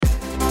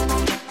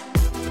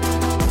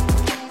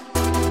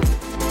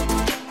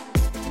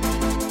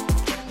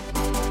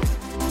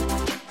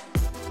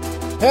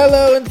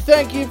Hello and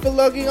thank you for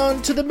logging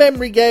on to the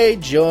Memory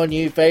Gauge, your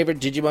new favourite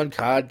Digimon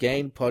card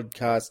game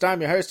podcast. I'm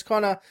your host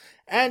Connor,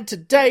 and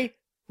today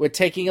we're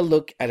taking a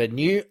look at a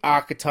new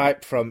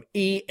archetype from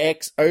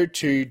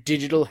EX02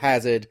 Digital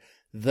Hazard,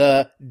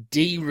 the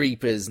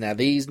D-Reapers. Now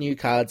these new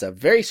cards are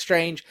very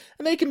strange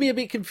and they can be a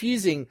bit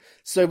confusing,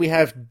 so we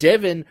have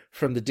Devin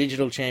from the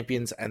Digital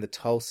Champions and the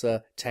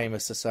Tulsa Tamer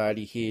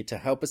Society here to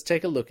help us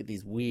take a look at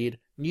these weird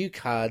new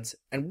cards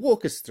and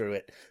walk us through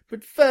it.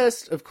 But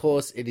first, of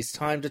course, it is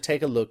time to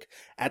take a look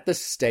at the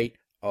state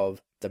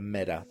of the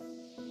meta.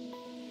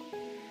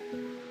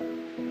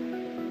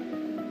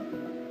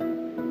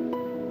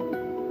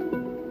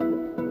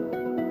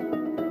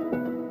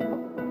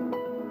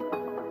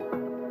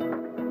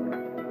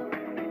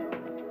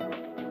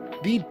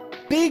 The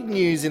big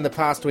news in the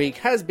past week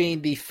has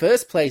been the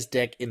first place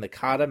deck in the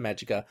Carta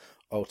Magica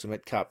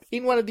Ultimate Cup.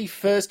 In one of the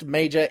first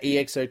major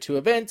EX02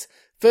 events,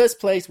 first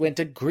place went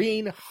to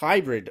Green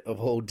Hybrid of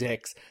all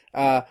decks.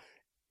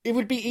 It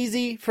would be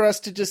easy for us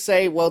to just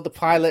say, well, the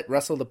pilot,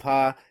 Russell the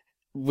Par,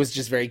 was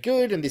just very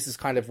good, and this is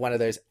kind of one of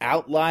those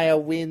outlier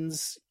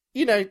wins.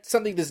 You know,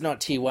 something that's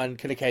not tier 1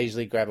 can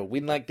occasionally grab a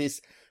win like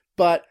this.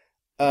 But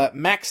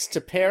Max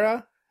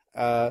Tapera,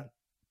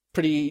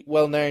 pretty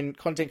well-known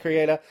content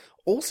creator,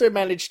 also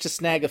managed to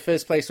snag a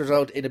first-place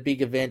result in a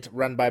big event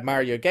run by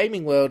Mario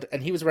Gaming World,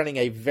 and he was running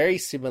a very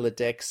similar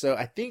deck, so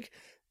I think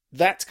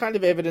that's kind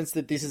of evidence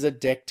that this is a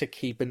deck to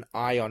keep an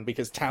eye on,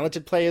 because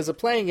talented players are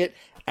playing it,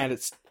 and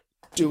it's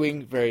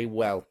doing very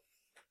well.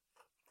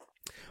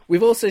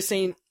 We've also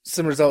seen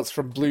some results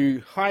from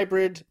Blue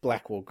Hybrid,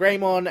 Blackwall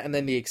Greymon, and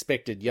then the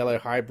expected Yellow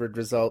Hybrid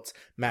results,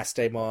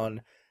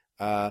 Mastamon,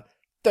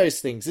 those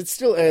things. It's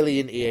still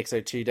early in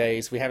EX02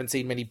 days. We haven't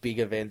seen many big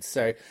events,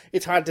 so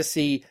it's hard to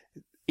see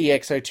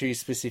EX02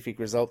 specific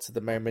results at the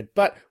moment,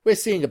 but we're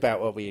seeing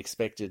about what we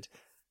expected.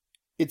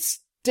 It's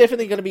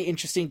definitely going to be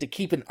interesting to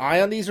keep an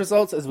eye on these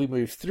results as we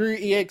move through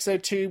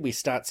EX02. We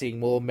start seeing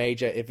more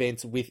major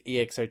events with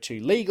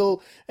EX02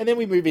 legal, and then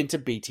we move into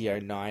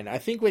BT09. I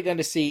think we're going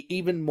to see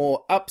even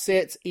more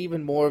upsets,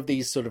 even more of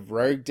these sort of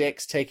rogue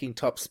decks taking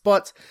top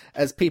spots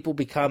as people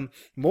become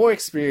more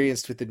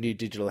experienced with the new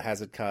Digital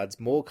Hazard cards,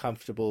 more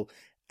comfortable,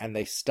 and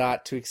they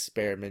start to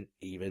experiment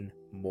even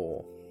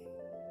more.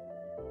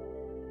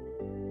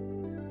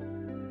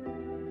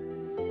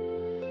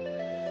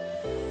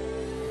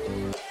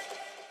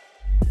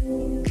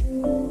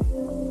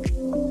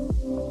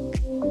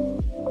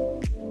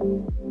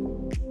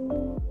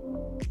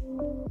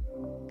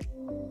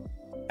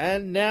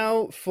 And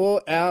now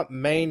for our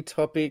main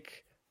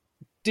topic.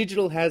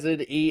 Digital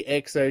Hazard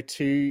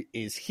EX02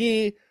 is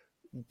here.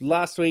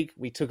 Last week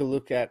we took a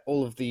look at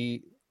all of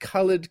the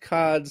coloured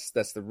cards.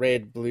 That's the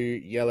red, blue,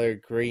 yellow,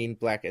 green,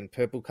 black and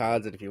purple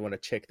cards. And if you want to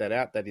check that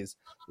out, that is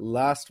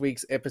last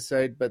week's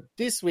episode. But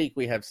this week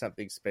we have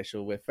something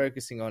special. We're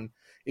focusing on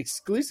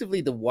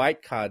exclusively the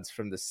white cards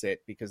from the set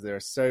because there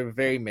are so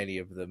very many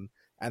of them.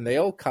 And they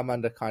all come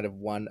under kind of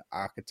one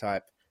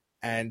archetype.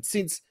 And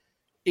since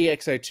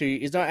EX02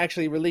 is not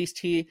actually released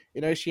here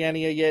in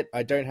Oceania yet,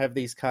 I don't have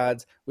these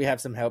cards. We have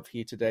some help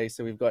here today.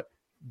 So we've got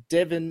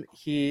Devin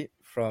here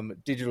from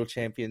Digital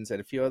Champions and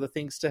a few other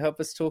things to help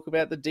us talk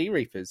about the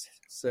D-Reapers.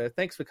 So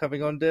thanks for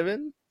coming on,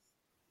 Devin.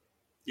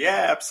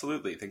 Yeah,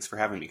 absolutely. Thanks for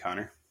having me,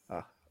 Connor.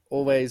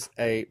 Always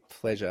a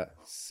pleasure.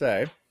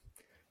 So,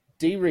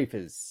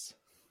 D-Reapers.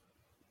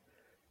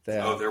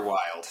 They're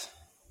wild.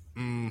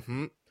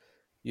 Mm-hmm.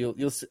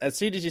 You'll as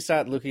soon as you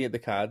start looking at the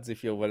cards,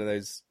 if you're one of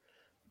those,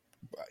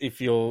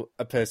 if you're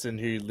a person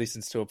who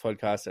listens to a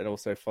podcast and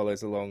also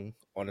follows along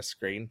on a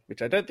screen,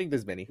 which I don't think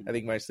there's many. I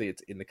think mostly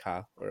it's in the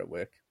car or at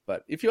work.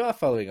 But if you are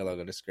following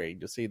along on a screen,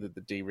 you'll see that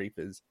the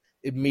D-Reapers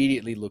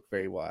immediately look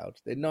very wild.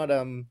 They're not,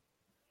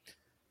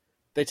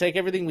 they take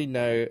everything we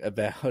know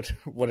about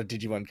what a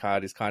Digimon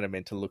card is kind of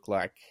meant to look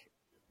like,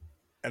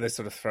 and they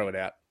sort of throw it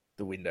out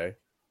the window.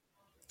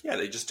 Yeah,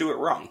 they just do it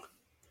wrong.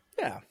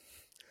 Yeah.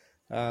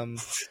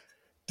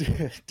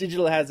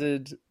 Digital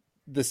Hazard,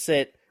 the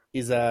set,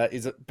 is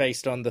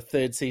based on the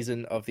third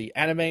season of the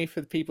anime for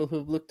the people who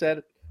have looked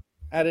at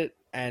it.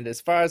 And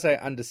as far as I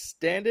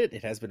understand it,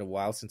 it has been a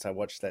while since I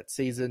watched that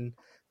season.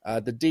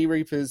 The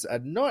D-Reapers are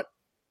not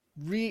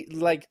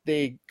like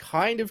they're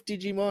kind of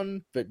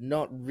Digimon, but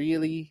not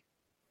really.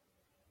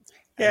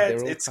 Yeah,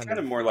 it's kind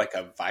of more like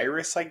a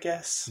virus, I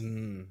guess.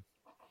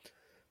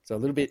 So a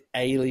little bit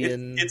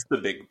alien. It's the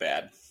big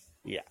bad.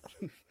 Yeah.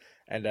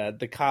 And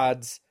the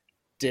cards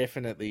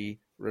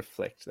definitely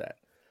reflect that.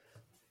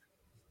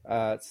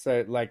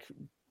 So, like,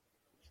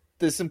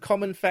 there's some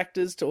common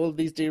factors to all of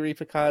these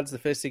D-Reaper cards. The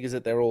first thing is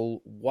that they're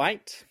all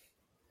white.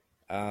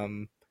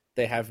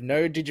 They have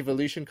no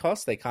Digivolution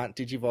cost. They can't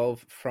Digivolve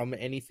from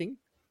anything.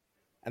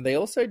 And they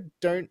also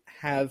don't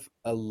have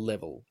a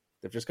level.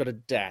 They've just got a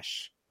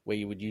dash where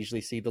you would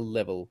usually see the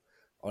level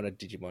on a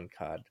Digimon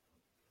card,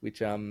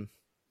 which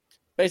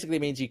basically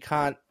means you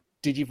can't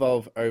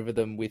Digivolve over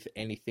them with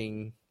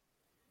anything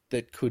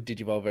that could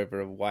Digivolve over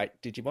a white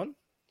Digimon.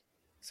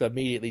 So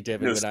immediately,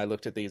 Devin, when I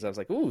looked at these, I was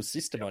like, ooh,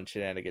 Systemon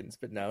shenanigans.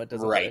 But no, it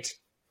doesn't Right.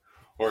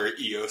 or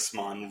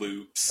Eosmon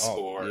loops,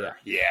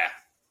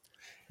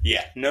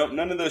 no,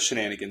 none of those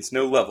shenanigans.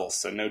 No levels,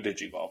 so no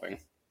digivolving.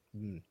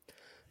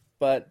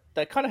 But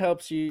that kind of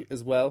helps you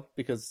as well,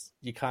 because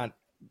you can't,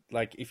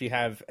 like, if you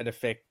have an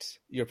effect,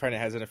 your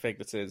opponent has an effect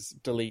that says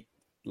delete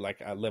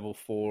like a level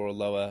 4 or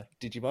lower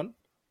Digimon.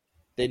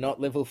 They're not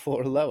level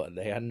 4 or lower.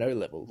 They are no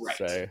levels. Right.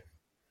 So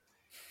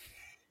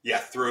yeah,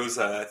 throws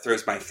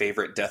my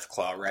favorite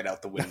Deathclaw right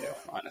out the window,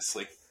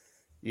 honestly.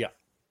 Yeah.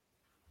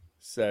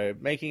 So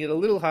making it a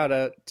little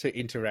harder to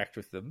interact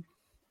with them,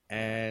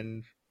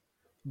 and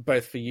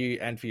both for you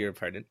and for your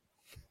opponent.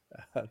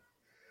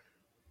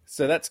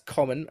 So that's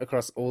common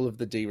across all of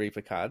the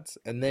D-Reaper cards.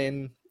 And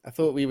then I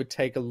thought we would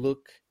take a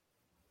look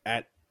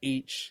at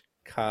each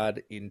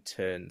card in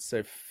turn.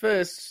 So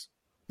first,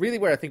 really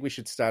where I think we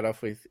should start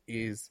off with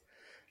is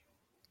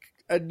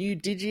a new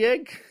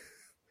Digi-Egg.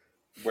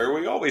 Where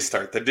we always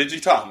start, the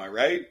Digitama,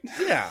 right?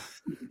 Yeah.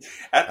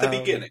 At the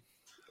beginning.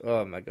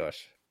 Oh my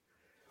gosh.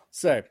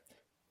 So,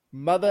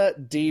 Mother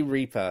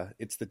D-Reaper.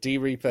 It's the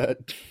D-Reaper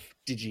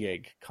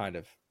Digi-Egg, kind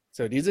of.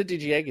 So it is a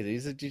Digi-Egg, it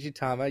is a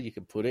Digitama. You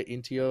can put it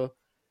into your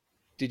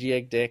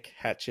Digi-Egg deck,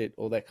 hatch it,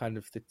 all that kind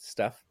of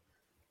stuff.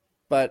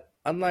 But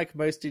unlike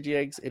most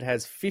Digi-Eggs, it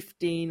has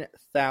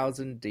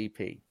 15,000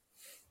 DP.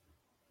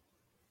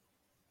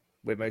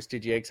 Where most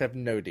Digi-Eggs have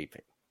no DP.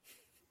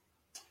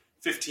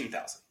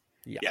 15,000.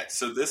 Yeah,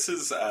 so this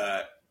is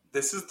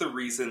the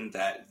reason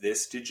that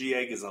this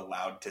Digi-Egg is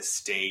allowed to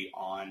stay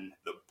on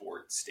the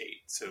board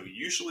state. So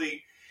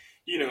usually,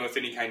 if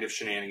any kind of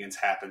shenanigans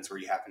happens where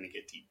you happen to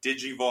get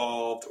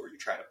de-Digivolved or you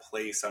try to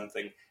play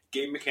something,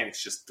 game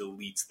mechanics just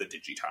deletes the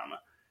Digitama.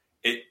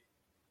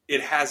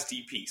 It has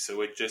DP,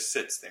 so it just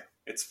sits there.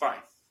 It's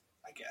fine,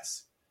 I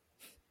guess.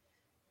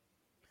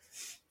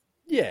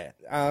 Yeah,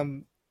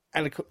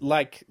 and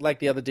like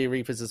the other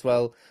D-Reapers as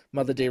well,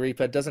 Mother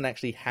D-Reaper doesn't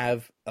actually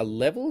have a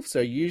level.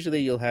 So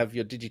usually you'll have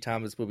your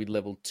Digitamas will be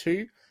level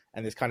 2.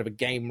 And there's kind of a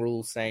game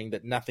rule saying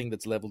that nothing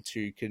that's level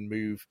 2 can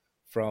move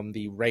from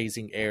the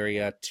raising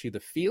area to the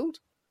field.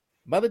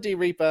 Mother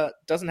D-Reaper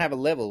doesn't have a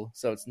level,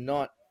 so it's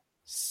not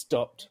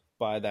stopped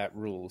by that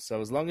rule.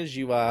 So as long as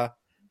you are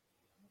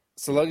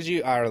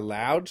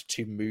allowed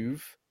to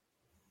move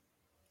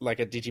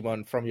like a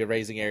Digimon from your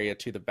raising area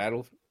to the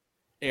battle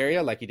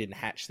area, like you didn't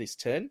hatch this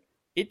turn,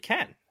 it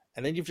can.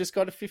 And then you've just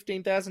got a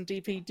 15,000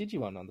 DP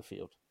Digimon on the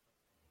field.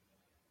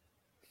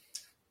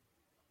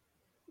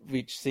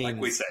 Which seems like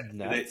we said,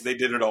 nuts. They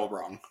did it all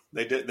wrong.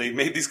 They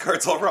made these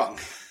cards all wrong.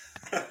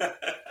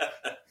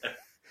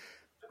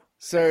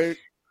 So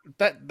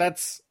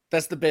that's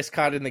the best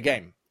card in the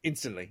game,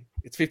 instantly.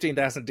 It's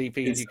 15,000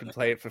 DP and you can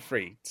play it for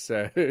free.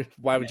 So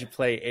why would you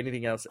play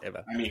anything else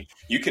ever? I mean,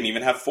 you can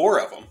even have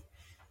 4 of them.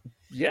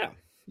 Yeah,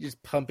 you're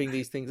just pumping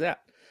these things out.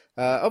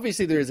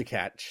 Obviously, there is a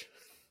catch.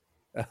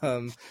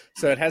 So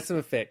it has some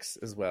effects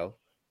as well.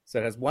 So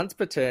it has once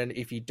per turn,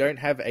 if you don't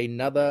have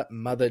another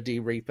Mother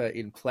D-Reaper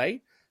in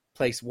play,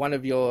 place one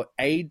of your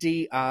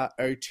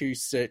ADR02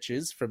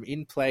 searches from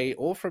in play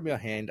or from your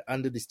hand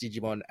under this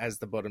Digimon as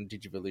the bottom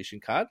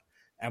Digivolution card.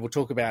 And we'll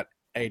talk about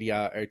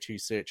ADR02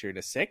 searcher in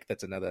a sec.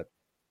 That's another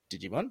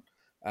Digimon.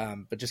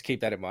 But just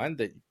keep that in mind,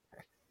 that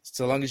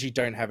so long as you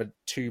don't have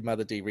 2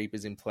 Mother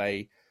D-Reapers in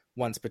play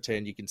once per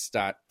turn, you can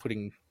start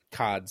putting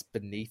cards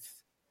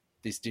beneath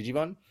this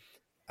Digimon.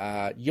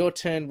 Your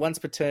turn, once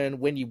per turn,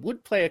 when you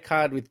would play a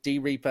card with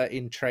D-Reaper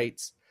in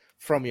traits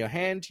from your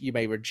hand, you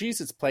may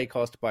reduce its play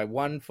cost by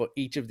 1 for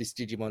each of this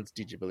Digimon's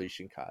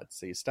Digivolution cards.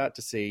 So you start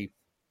to see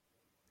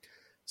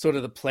sort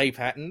of the play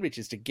pattern, which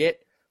is to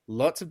get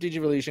lots of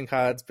Digivolution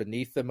cards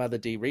beneath the Mother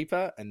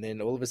D-Reaper, and then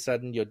all of a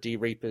sudden your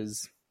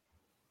D-Reapers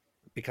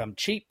become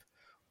cheap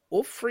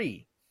or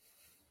free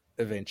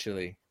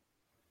eventually,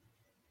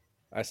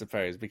 I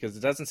suppose, because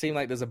it doesn't seem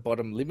like there's a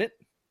bottom limit.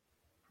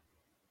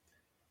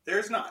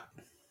 There's not.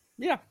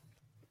 Yeah.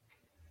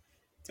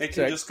 It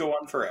can just go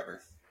on forever.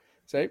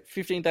 So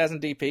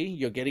 15,000 DP,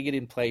 you're getting it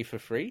in play for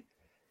free.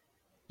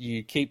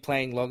 You keep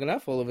playing long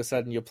enough, all of a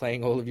sudden you're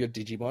playing all of your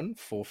Digimon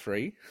for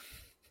free.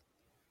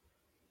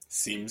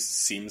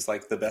 Seems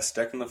like the best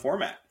deck in the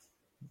format.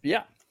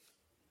 Yeah.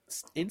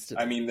 It's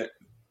instant. I mean,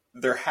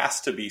 there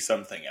has to be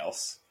something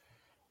else.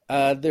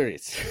 There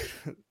is.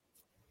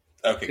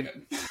 Okay,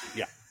 good.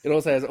 Yeah. It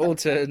also has all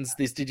turns,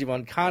 this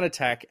Digimon can't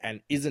attack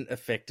and isn't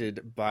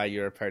affected by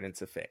your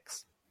opponent's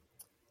effects.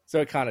 So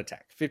it can't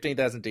attack.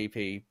 15,000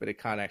 DP, but it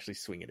can't actually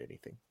swing at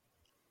anything.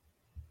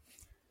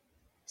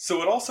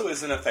 So it also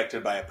isn't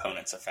affected by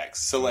opponent's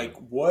effects. So, like,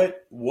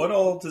 what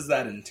all does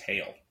that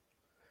entail?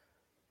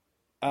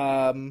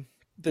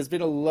 There's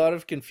been a lot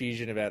of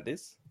confusion about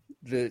this.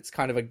 It's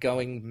kind of a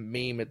going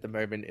meme at the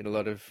moment in a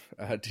lot of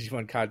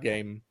Digimon card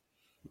game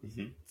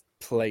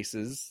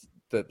places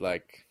that,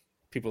 like,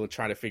 people are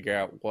trying to figure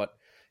out what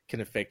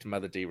can affect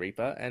Mother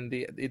D-Reaper, and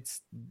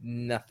it's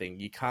nothing.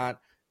 You can't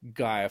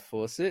Gaia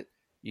Force it.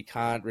 You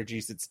can't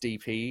reduce its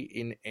DP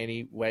in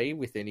any way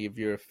with any of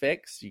your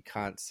effects. You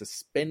can't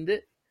suspend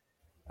it.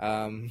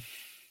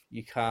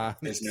 You can't...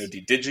 There's no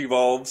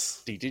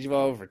de-Digivolves.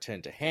 De-Digivolve,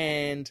 return to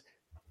hand.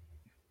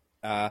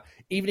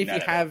 Even if None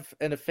you of it. have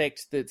an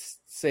effect that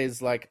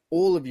says like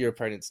all of your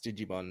opponent's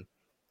Digimon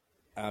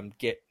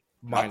get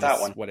Not that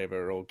minus one.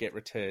 whatever, or get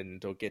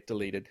returned, or get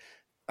deleted.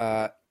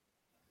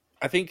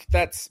 I think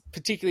that's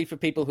particularly for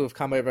people who have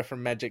come over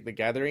from Magic the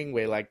Gathering,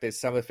 where like there's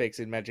some effects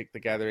in Magic the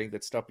Gathering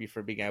that stop you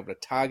from being able to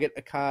target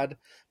a card,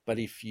 but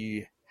if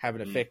you have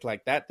an effect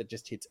like that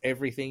just hits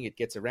everything, it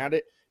gets around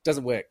it.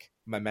 Doesn't work,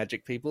 my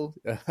Magic people.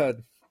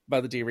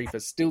 Mother Deer Reaper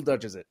still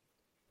dodges it.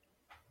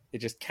 It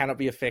just cannot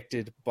be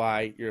affected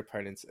by your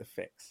opponent's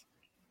effects.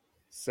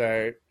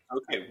 So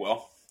Okay,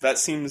 well, that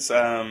seems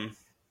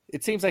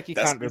it seems like you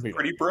can't remove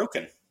pretty it.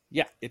 broken.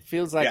 Yeah, it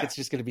feels like Yeah. it's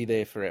just going to be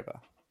there forever.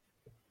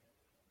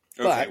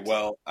 Okay, But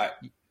well, I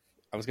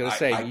was going to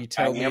say, you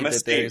tell me am a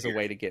that there is a savior.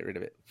 way to get rid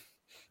of it.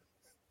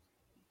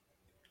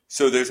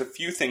 So there's a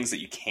few things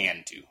that you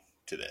can do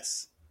to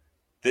this.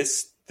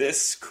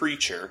 This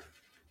creature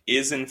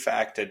is in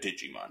fact a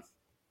Digimon.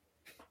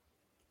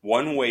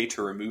 One way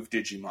to remove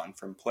Digimon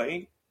from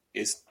play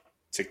is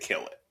to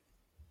kill it.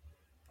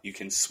 You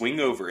can swing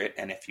over it,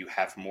 and if you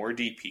have more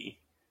DP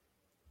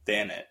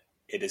than it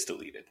is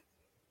deleted.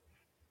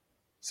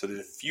 So there's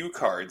a few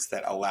cards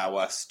that allow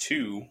us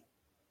to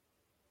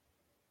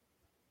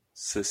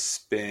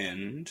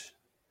suspend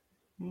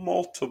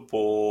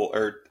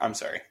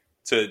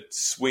to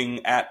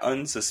swing at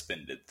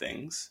unsuspended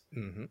things.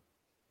 Mm-hmm.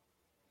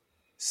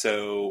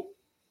 So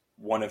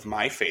one of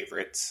my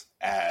favorites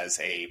as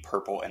a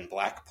purple and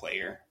black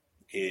player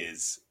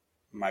is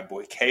my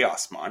boy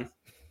Chaosmon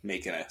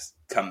making a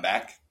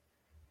comeback.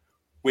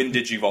 When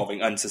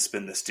Digivolving,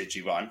 unsuspend this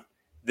Digimon.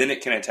 Then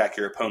it can attack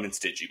your opponent's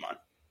Digimon.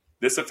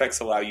 This effects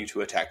allow you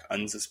to attack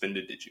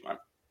unsuspended Digimon.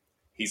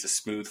 He's a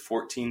smooth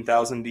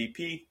 14,000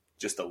 DP,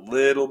 just a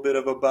little bit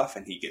of a buff,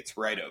 and he gets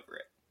right over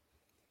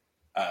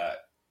it.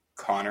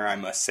 Connor, I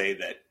must say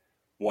that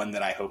one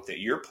that I hope that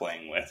you're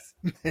playing with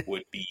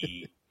would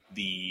be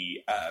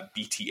the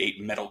BT8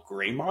 Metal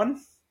Greymon.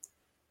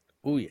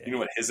 Oh, yeah. You know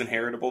what his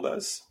inheritable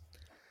does?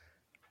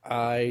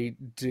 I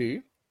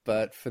do,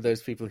 but for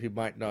those people who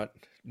might not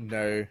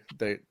know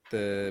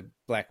the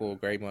Blackwall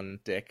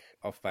Greymon deck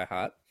off by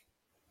heart.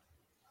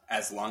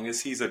 As long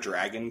as he's a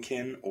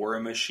Dragonkin or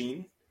a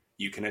machine,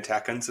 you can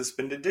attack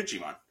unsuspended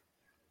Digimon.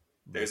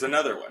 There's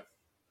another one.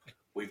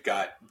 We've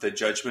got the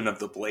Judgment of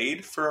the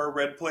Blade for our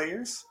red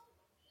players.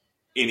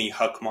 Any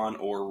Huckmon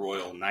or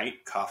Royal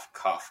Knight, Cough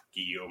Cough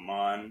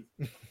Guillemon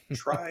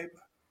tribe,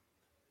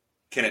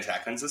 can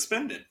attack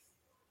unsuspended.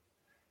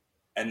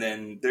 And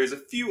then there's a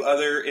few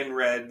other in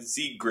red,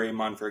 Z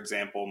Greymon, for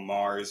example,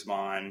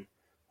 Marsmon,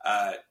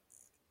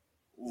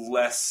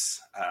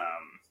 less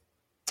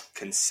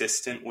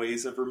consistent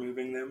ways of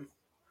removing them.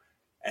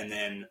 And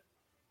then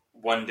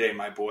one day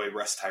my boy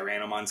Russ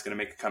Tyrannomon's going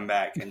to make a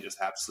comeback and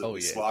just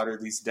absolutely slaughter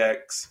these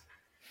decks.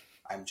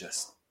 I'm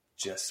just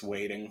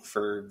waiting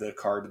for the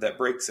card that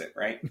breaks it,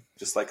 right?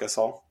 Just like us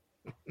all.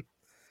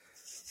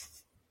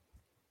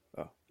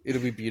 Oh,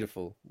 it'll be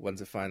beautiful once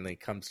it finally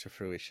comes to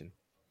fruition.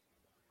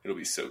 It'll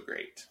be so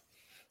great.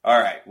 All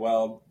right,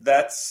 well,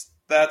 that's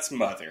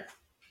Mother.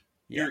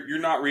 Yeah. You're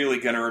not really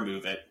going to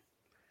remove it.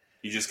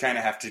 You just kind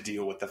of have to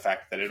deal with the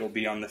fact that it'll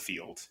be on the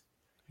field.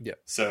 Yeah.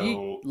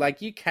 So,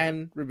 you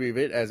can remove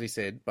it, as we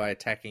said, by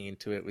attacking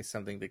into it with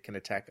something that can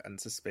attack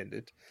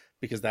unsuspended,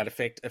 because that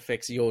effect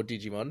affects your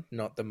Digimon,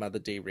 not the Mother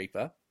D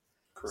Reaper.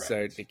 Correct.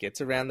 So it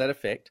gets around that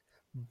effect.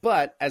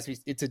 But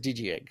it's a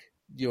Digi-Egg.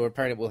 Your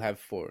opponent will have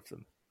 4 of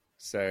them.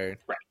 So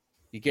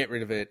you get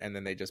rid of it, and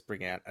then they just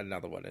bring out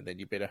another one, and then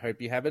you better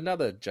hope you have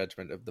another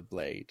Judgment of the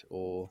Blade,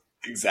 or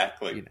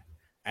exactly. You know.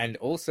 And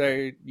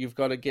also, you've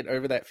got to get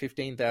over that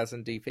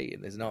 15,000 DP,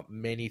 and there's not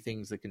many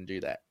things that can do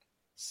that.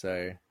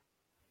 So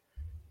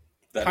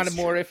that kind of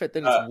more effort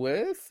than it's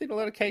worth in a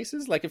lot of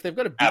cases. Like if they've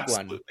got a big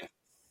one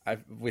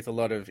with a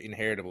lot of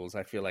inheritables,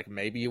 I feel like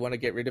maybe you want to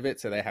get rid of it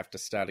so they have to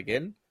start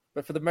again.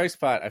 But for the most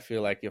part, I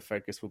feel like your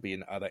focus will be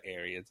in other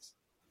areas.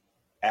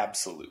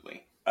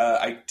 Absolutely.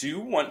 I do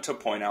want to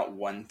point out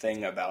one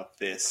thing about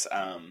this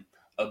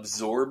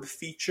absorb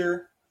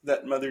feature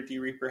that Mother D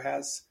Reaper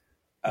has.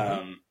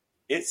 Mm-hmm.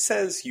 It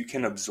says you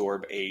can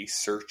absorb a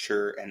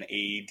Searcher and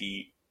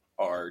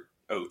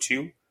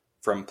ADR02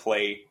 from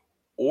play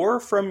or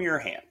from your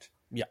hand.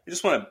 Yeah. I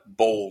just want to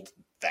bold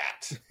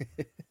that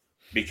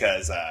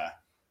because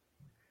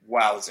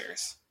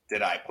wowzers,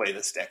 did I play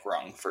this deck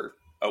wrong for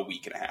a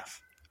week and a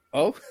half.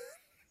 Oh?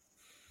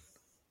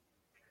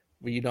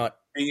 Were you not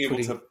being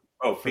able to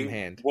from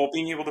hand? Well,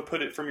 being able to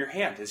put it from your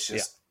hand is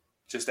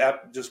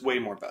just way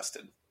more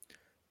busted.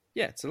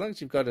 Yeah, so long as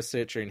you've got a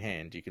Searcher in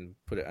hand, you can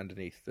put it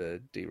underneath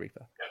the D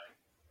Reaper.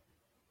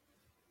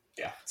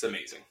 Yeah, it's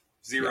amazing.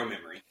 Zero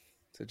memory.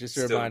 So just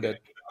a reminder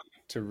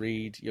to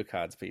read your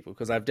cards, people,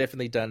 because I've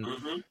definitely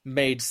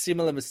made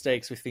similar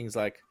mistakes with things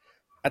like,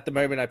 at the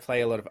moment I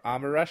play a lot of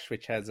Armor Rush,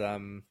 which has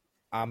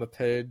Armor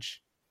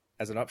Purge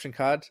as an option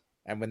card,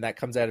 and when that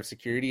comes out of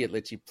security, it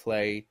lets you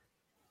play,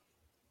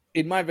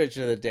 in my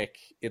version of the deck,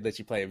 it lets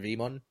you play a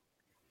Vmon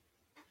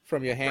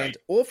from your hand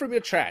or from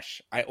your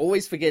trash. I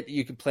always forget that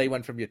you can play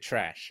one from your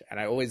trash, and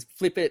I always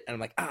flip it, and I'm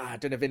like, I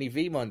don't have any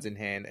Vmons in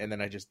hand, and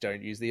then I just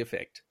don't use the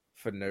effect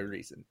for no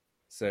reason.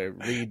 So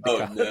read the Oh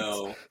cards.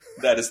 no,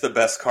 that is the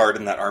best card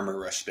in that Armor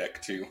Rush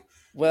deck too.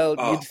 Well,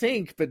 Oh. you'd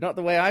think, but not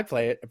the way I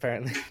play it,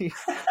 apparently.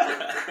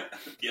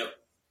 Yep.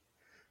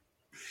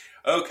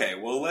 Okay,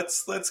 well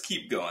let's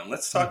keep going.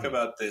 Let's talk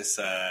about this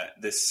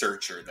this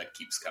searcher that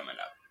keeps coming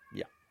up.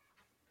 Yeah.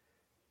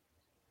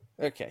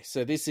 Okay,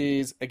 so this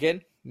is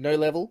again no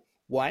level,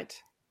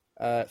 white,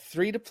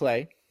 3 to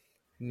play,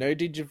 no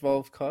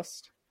Digivolve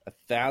cost,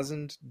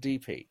 1,000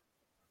 DP,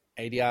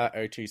 ADR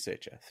O2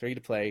 searcher, 3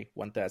 to play,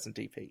 1,000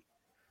 DP.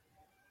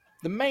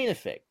 The main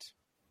effect.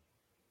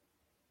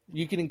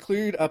 You can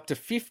include up to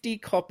 50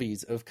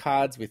 copies of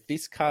cards with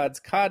this card's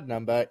card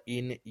number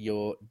in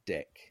your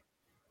deck.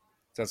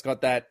 So it's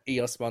got that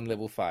Eosmon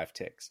level 5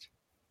 text.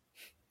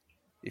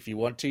 If you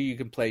want to, you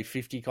can play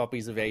 50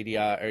 copies of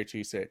ADR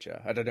O2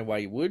 Searcher. I don't know why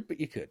you would, but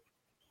you could.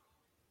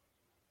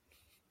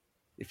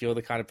 If you're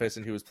the kind of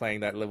person who was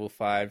playing that level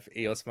 5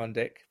 Eosmon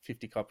deck,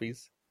 50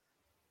 copies,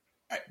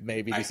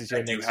 maybe this is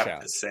your next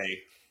challenge.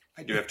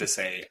 I do have to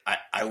say,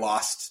 I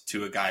lost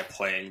to a guy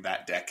playing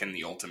that deck in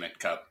the Ultimate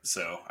Cup,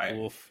 so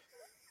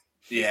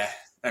yeah,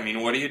 I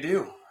mean, what do you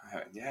do?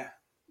 Yeah,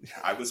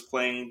 I was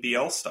playing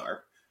BL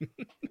Star.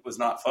 It was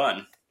not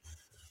fun.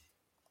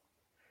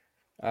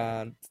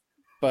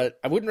 But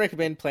I wouldn't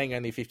recommend playing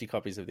only 50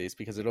 copies of this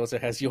because it also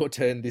has your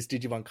turn. This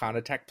Digimon can't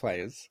attack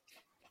players.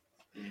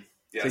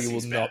 Yeah, so you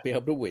will not be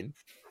able to win.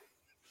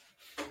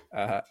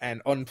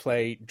 And on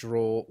play,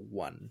 draw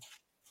 1.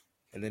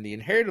 And then the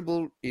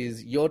inheritable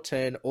is your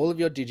turn. All of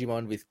your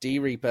Digimon with D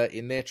Reaper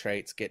in their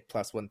traits get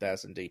plus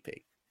 1,000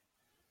 DP.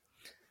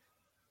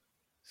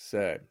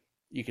 So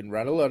you can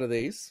run a lot of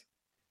these.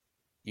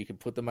 You can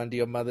put them under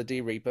your Mother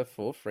D Reaper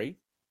for free.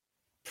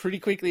 Pretty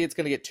quickly, it's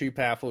going to get too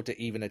powerful to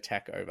even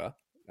attack over,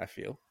 I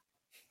feel.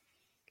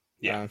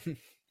 Yeah.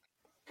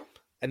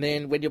 And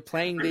then when you're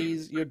playing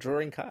these, you're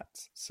drawing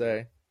cards.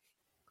 So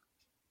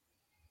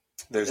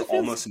there's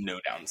almost no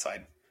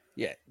downside.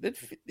 Yeah,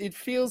 it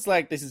feels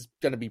like this is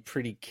going to be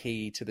pretty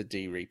key to the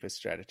D Reaper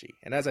strategy.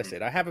 And as I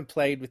said, I haven't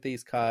played with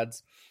these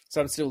cards,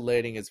 so I'm still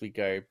learning as we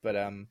go. But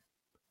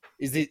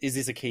is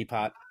this a key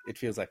part? It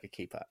feels like a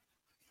key part.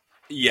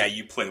 Yeah,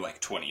 you play like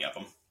 20 of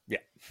them. Yeah.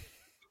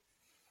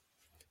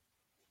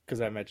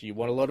 Because I imagine you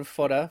want a lot of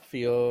fodder for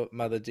your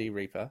Mother D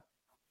Reaper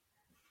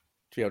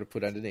to be able to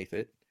put underneath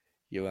it.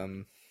 You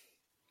and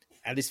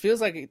this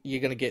feels like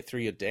you're going to get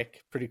through your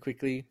deck pretty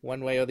quickly,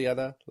 one way or the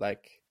other.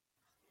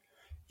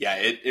 Yeah,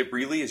 it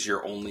really is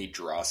your only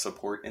draw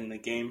support in the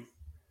game,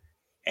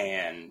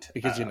 and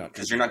because you're not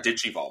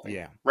digivolving.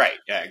 Yeah, right.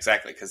 Yeah,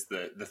 exactly. Because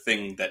the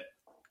thing that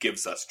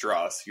gives us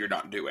draws, you're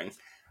not doing.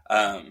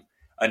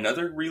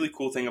 Another really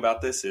cool thing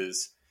about this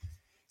is,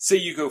 say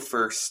you go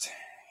first,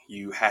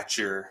 you hatch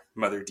your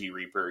Mother D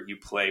Reaper, you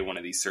play one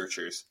of these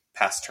searchers,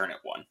 pass turn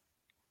at 1.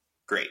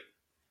 Great.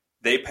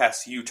 They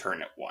pass you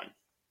turn at 1.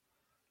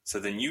 So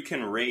then you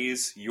can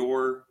raise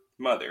your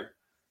Mother,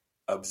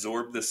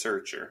 absorb the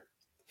searcher,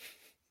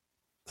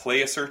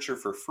 play a searcher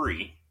for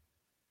free,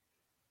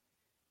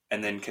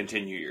 and then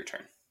continue your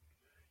turn.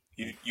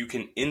 You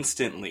can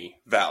instantly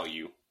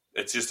value.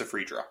 It's just a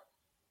free draw.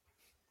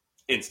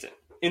 Instant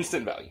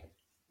value.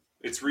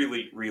 It's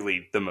really,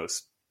 really the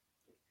most.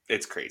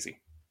 It's crazy.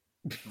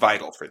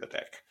 Vital for the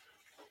deck.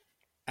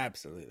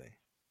 Absolutely.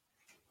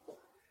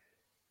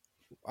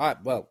 I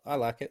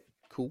like it.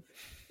 Cool.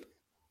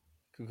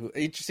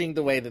 Interesting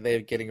the way that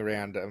they're getting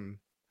around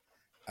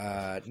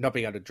not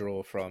being able to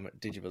draw from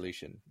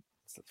Digivolution.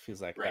 It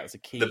feels like that was a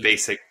key. The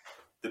basic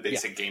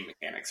game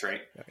mechanics,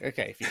 right?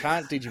 Okay, if you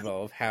can't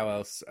Digivolve, how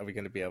else are we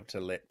going to be able to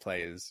let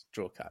players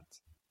draw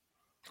cards?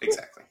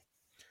 Exactly.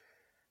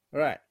 All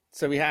right,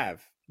 so we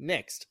have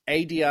next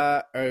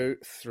ADR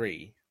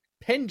 03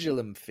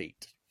 Pendulum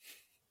Feet.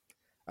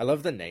 I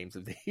love the names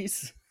of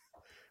these.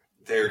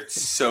 They're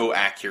so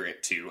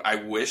accurate too. I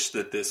wish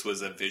that this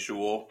was a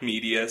visual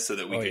media so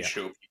that we could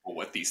show people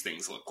what these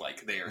things look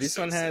like. They are. This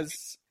so one sick.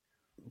 has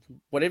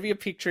whatever you're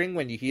picturing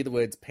when you hear the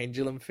words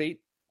pendulum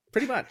feet.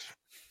 Pretty much.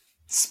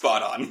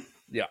 Spot on.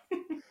 Yeah.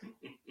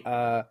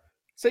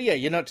 So yeah,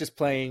 you're not just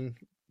playing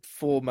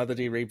 4 Mother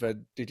D Reaper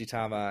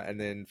Digitama and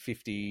then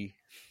 50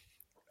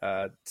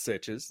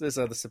 searches. There's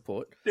other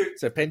support.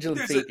 So pendulum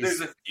feet there's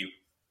a few.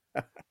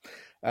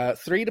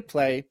 3 to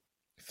play,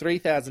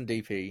 3,000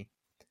 DP.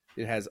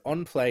 It has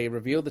on play,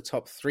 reveal the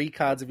top 3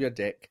 cards of your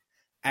deck,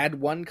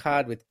 add 1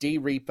 card with D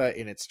Reaper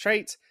in its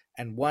trait,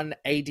 and 1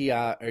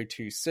 ADR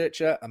O2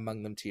 Searcher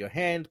among them to your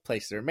hand.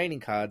 Place the remaining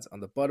cards on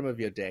the bottom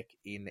of your deck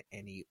in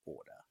any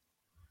order.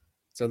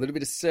 So a little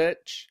bit of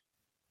search.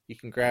 You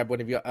can grab one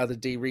of your other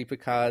D Reaper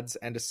cards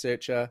and a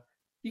Searcher.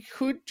 You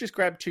could just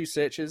grab 2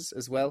 Searchers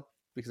as well,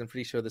 because I'm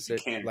pretty sure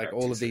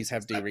all of these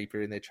have D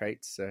Reaper in their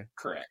traits. So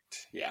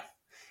correct, yeah.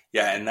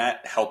 Yeah, and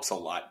that helps a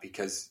lot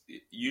because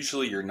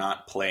usually you're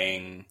not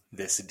playing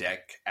this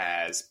deck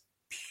as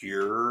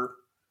pure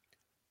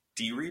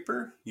D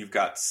Reaper. You've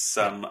got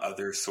some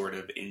other sort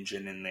of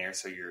engine in there,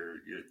 so you're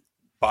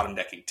bottom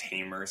decking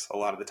Tamers a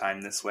lot of the time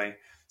this way.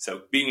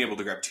 So being able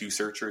to grab 2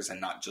 Searchers and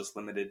not just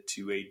limited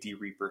to a D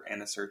Reaper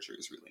and a Searcher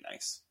is really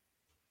nice.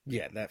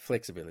 Yeah, that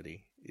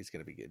flexibility is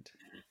going to be good.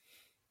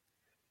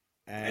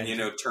 And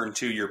turn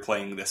 2, you're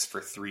playing this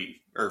for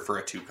 3 or for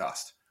a 2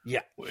 cost.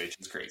 Yeah, which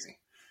is crazy.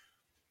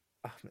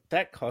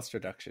 That cost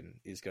reduction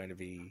is going to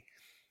be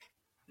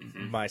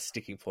my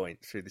sticking point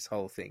through this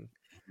whole thing.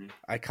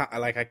 I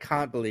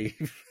can't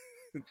believe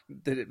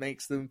that it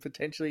makes them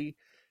potentially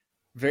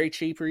very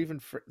cheap, or even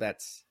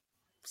that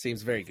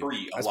seems very good.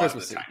 Free I suppose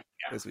we'll see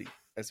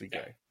as we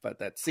go, but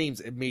that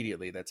seems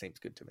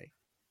good to me.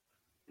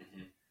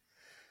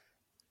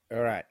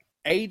 All right,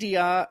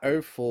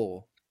 ADR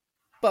 04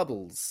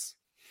 Bubbles,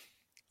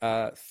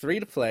 3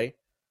 to play,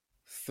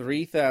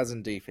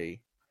 3,000 DP.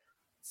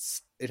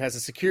 It has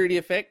a security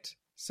effect,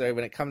 so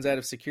when it comes out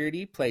of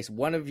security, place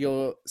one of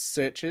your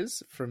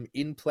searches from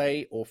in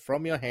play or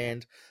from your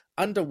hand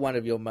under one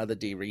of your Mother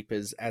D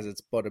Reapers as its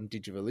bottom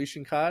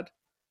Digivolution card.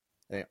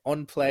 And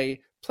on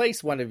play,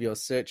 place one of your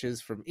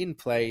searches from in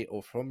play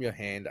or from your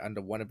hand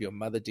under one of your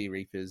Mother D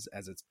Reapers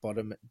as its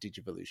bottom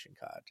Digivolution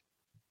card.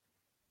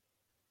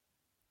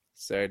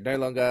 So no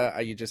longer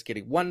are you just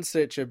getting one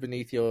searcher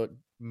beneath your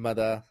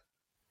Mother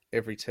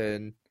every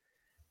turn.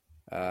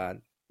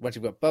 Once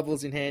you've got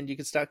Bubbles in hand, you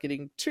can start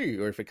getting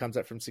 2, or if it comes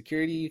up from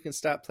security, you can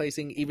start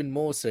placing even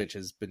more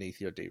searches beneath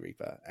your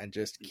D-Reaper and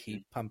just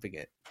keep pumping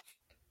it.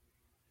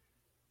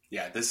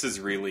 Yeah, this is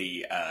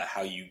really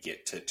how you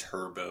get to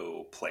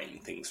turbo playing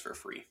things for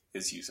free,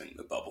 is using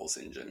the Bubbles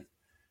engine.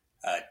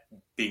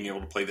 Being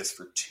able to play this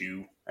for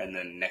 2 and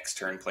then next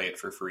turn play it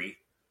for free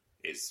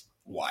is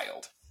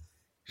wild.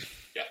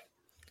 Yeah.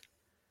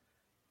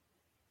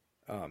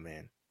 Oh,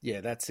 man.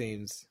 Yeah, that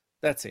seems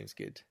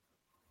good.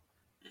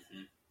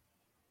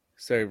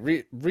 So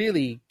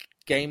really,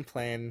 game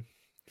plan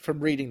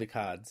from reading the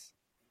cards,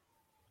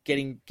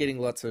 getting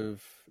lots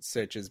of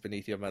searches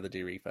beneath your Mother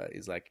D Reaper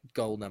is like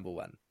goal number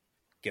 1.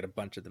 Get a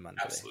bunch of them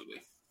under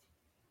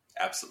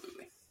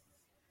Absolutely.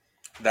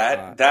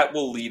 That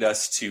will lead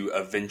us to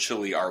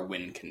eventually our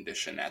win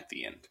condition at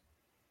the end.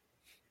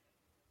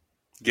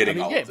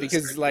 Getting all of this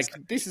because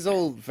this is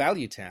all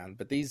Value Town,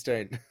 but these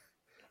don't.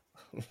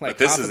 But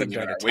this isn't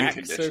even our win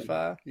condition so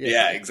far.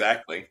 Yeah,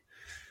 exactly.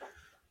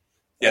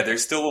 Yeah,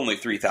 there's still only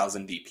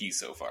 3,000 DP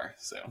so far,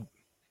 so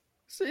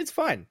it's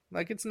fine.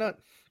 Like, it's not.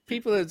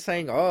 People are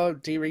saying, "Oh,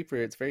 D Reaper,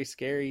 it's very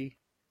scary."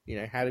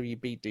 How do you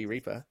beat D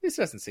Reaper? This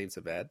doesn't seem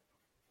so bad.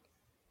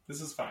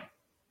 This is fine.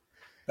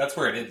 That's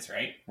where it is,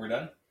 right? We're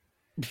done.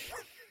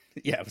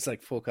 Yeah, it was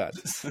like 4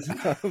 cards.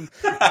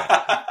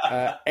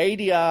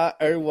 ADR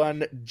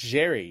 01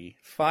 Jerry,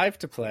 5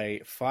 to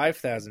play,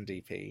 5,000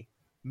 DP.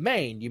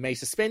 Main, you may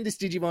suspend this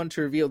Digimon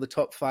to reveal the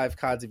top 5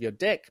 cards of your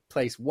deck.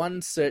 Place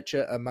one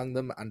searcher among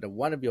them under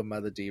one of your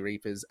Mother D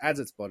Reapers as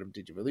its bottom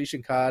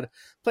Digivolution card.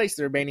 Place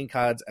the remaining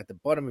cards at the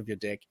bottom of your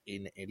deck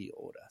in any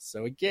order.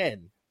 So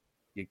again,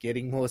 you're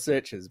getting more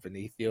searchers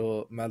beneath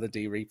your Mother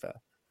D Reaper.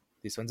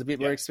 This one's a bit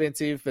more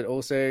expensive, but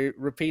also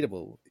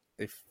repeatable.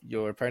 If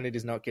your opponent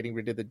is not getting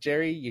rid of the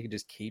Jerry, you can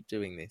just keep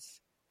doing this.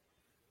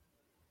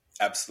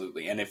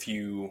 Absolutely. And if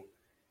you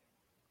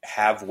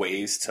have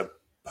ways to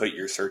put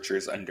your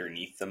searchers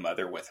underneath the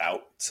Mother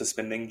without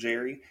suspending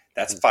Jerry,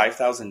 that's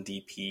 5,000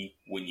 DP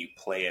when you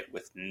play it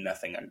with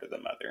nothing under the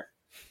Mother.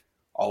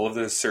 All of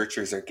those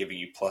searchers are giving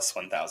you plus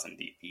 1,000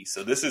 DP.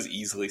 So this is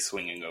easily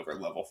swinging over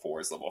level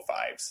 4s, level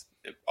 5s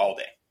all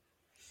day.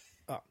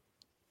 Oh,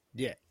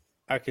 yeah.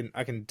 I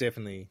can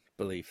definitely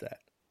believe that.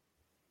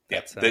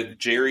 The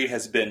Jerry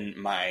has been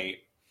my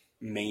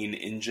main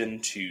engine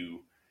to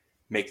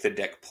make the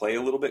deck play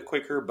a little bit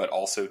quicker, but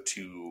also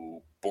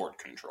to board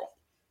control.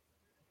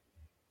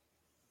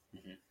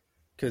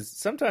 Because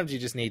sometimes you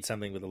just need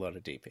something with a lot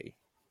of DP.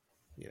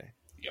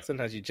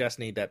 Sometimes you just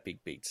need that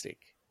big beat stick.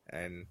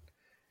 And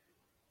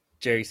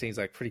Jerry seems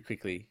like pretty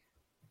quickly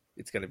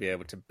it's going to be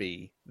able to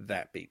be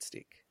that beat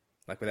stick.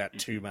 Like without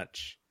too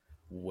much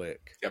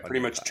work. Yeah, pretty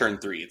much turn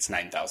 3, it's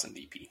 9,000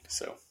 DP.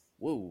 So.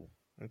 Whoa.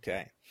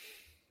 Okay.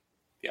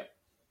 Yep.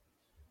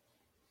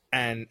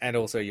 And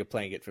also you're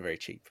playing it for very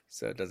cheap,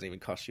 so it doesn't even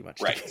cost you much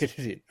to get it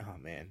in. Oh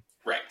man.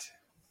 Right.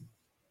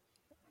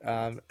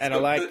 And so I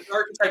like the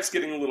archetype's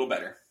getting a little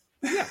better.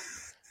 Yeah.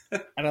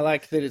 And I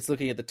like that it's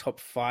looking at the top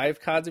 5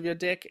 cards of your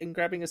deck and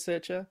grabbing a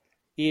searcher.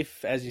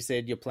 If, as you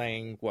said, you're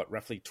playing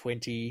roughly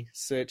 20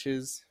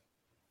 searches.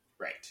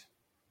 Right.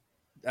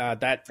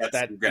 That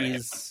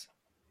is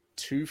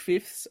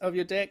 2/5 of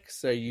your deck,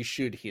 so you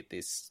should hit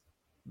this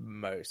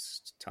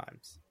most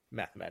times,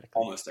 mathematically.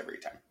 Almost every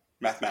time.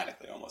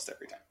 Mathematically, almost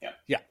every time, yeah.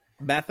 Yeah,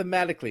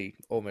 mathematically,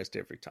 almost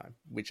every time,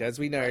 which, as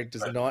we know,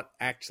 does not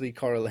actually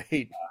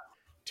correlate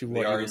to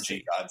what the you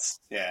RNG gods.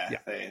 Yeah.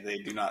 They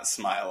do not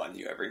smile on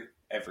you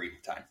every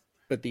time.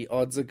 But the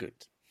odds are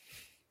good.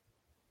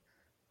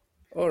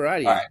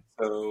 Alrighty. All right,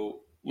 so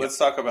let's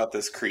talk about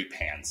this creep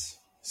hands.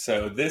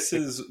 So this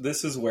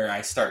is where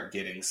I start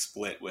getting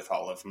split with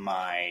all of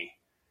my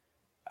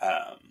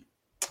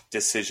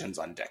decisions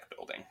on deck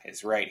building.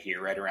 Is right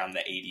here, right around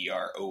the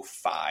ADR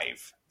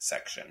 05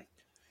 section.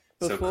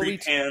 So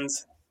creep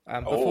hands.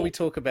 Before we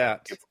talk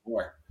about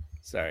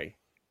the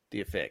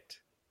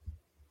effect,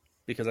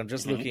 because I'm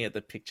just looking at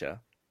the picture.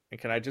 And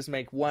can I just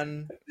make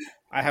one?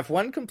 I have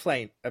one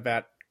complaint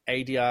about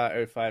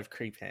ADR05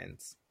 creep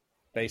hands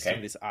based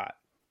on this art.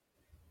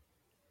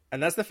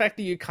 And that's the fact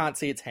that you can't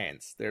see its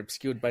hands. They're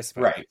obscured by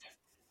smoke. Right.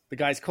 The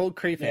guy's called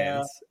creep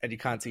hands, and you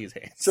can't see his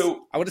hands.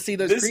 So I want to see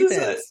those creep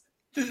hands.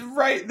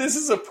 Right. This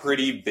is a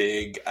pretty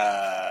big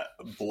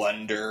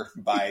blunder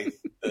by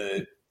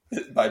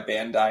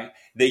Bandai.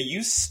 They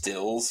use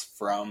stills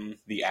from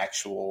the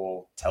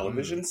actual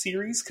television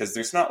series because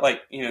there's not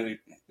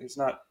there's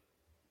not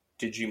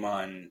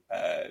Digimon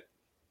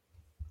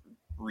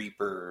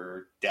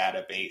Reaper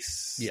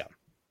database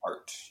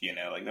art.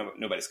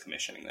 Nobody's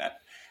commissioning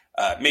that.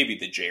 Maybe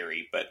the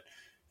Jerry, but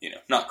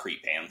not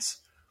creep hands.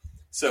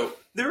 So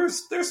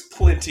there's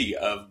plenty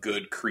of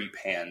good creep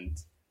hand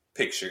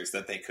pictures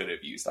that they could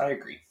have used. I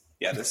agree.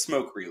 Yeah, the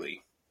smoke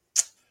really.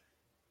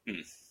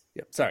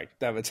 Yep. Sorry,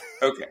 that was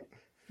okay.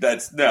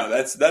 That's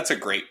a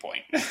great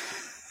point.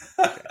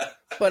 Okay.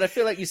 But I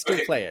feel like you still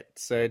play it.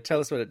 So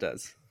tell us what it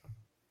does.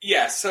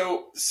 Yeah.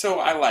 So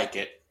I like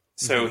it.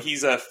 So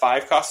he's a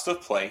 5 cost of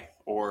play,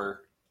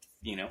 or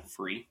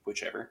free,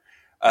 whichever.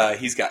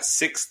 He's got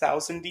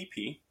 6,000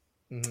 DP.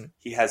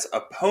 He has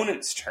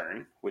opponent's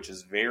turn, which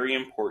is very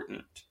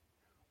important.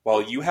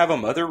 While you have a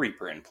Mother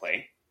Reaper in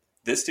play,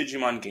 this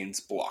Digimon gains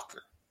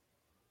blocker.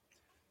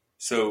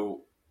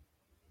 So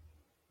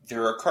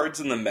there are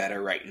cards in the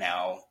meta right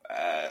now,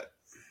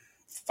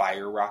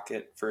 Fire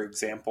Rocket, for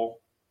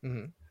example,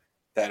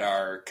 that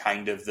are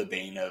kind of the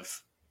bane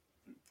of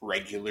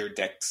regular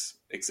deck's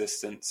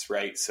existence,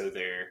 right? So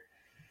they're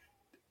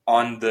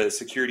on the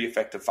security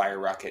effect of Fire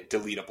Rocket,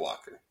 delete a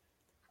blocker.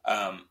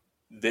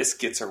 This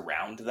gets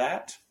around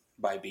that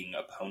by being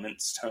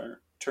opponent's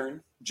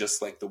turn,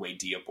 just like the way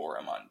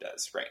Diaboromon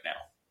does right now.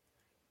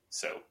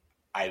 So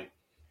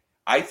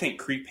I think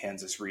Creep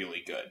Hands is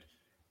really good.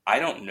 I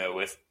don't know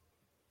if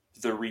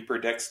the Reaper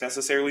decks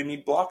necessarily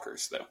need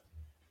blockers, though.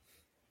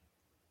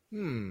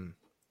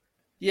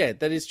 Yeah,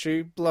 that is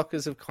true.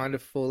 Blockers have kind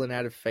of fallen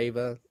out of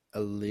favor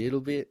a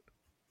little bit.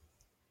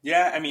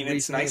 Yeah, I mean,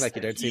 recently, it's nice like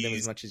you don't see them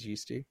as much as you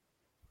used to.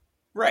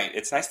 Right.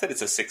 It's nice that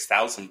it's a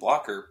 6,000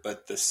 blocker,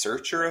 but the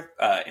Searcher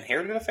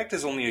inherited effect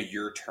is only a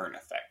your turn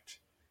effect.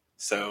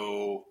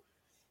 So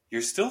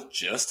you're still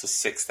just a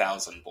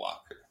 6,000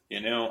 blocker.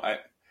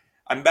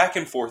 I'm back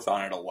and forth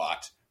on it a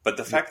lot, but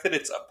the fact that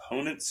it's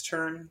opponent's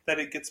turn that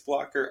it gets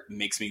blocker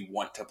makes me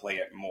want to play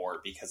it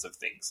more because of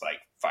things like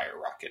Fire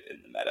Rocket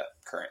in the meta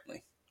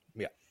currently.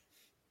 Yeah.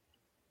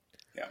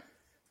 Yeah.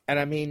 And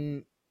I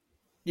mean,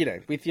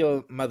 with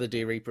your Mother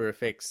Deer Reaper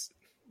effects,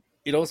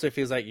 it also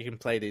feels like you can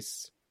play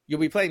this. You'll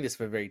be playing this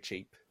for very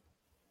cheap.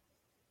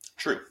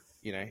 True.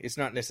 It's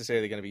not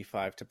necessarily going to be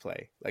 5 to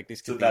play. Like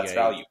this could be that's a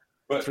value.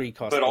 3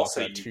 cost blocker,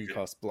 also 2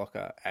 cost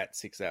blocker at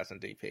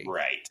 6,000 DP.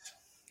 Right.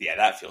 Yeah,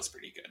 that feels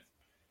pretty good.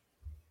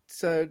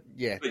 So,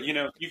 yeah. But,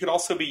 you could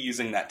also be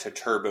using that to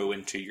turbo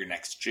into your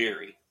next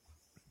Jerry,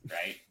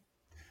 right?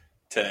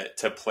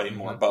 To play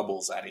more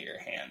bubbles out of your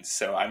hands.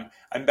 So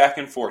I'm back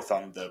and forth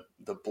on the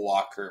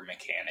blocker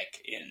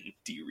mechanic in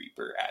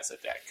D-Reaper as a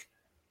deck.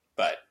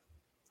 But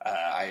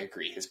I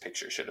agree, his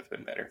picture should have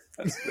been better.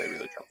 They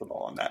really dropped the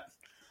ball on that.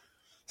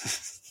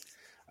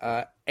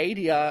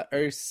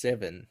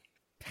 ADR07,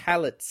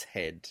 Pallet's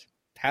Head.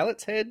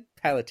 Pallet's Head?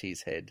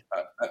 Paletti's Head.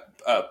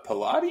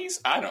 Pilates?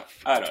 I don't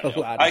know.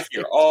 Pilates. I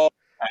hear all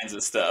kinds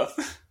of stuff.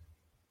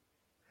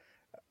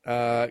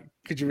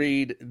 Could you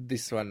read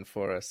this one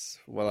for us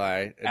while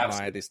I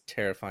admire this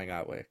terrifying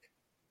artwork?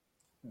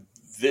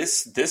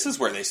 This is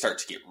where they start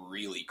to get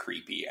really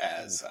creepy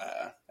as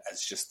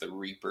just the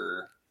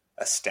Reaper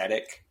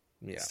aesthetic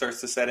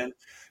starts to set in.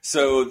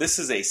 So this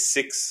is a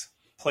 6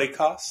 play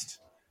cost,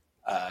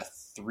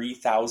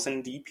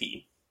 3,000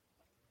 DP.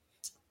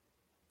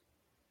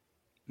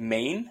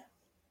 Main,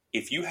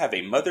 if you have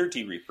a Mother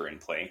D-Reaper in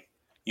play,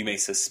 you may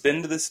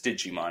suspend this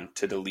Digimon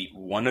to delete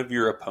one of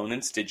your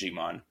opponent's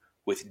Digimon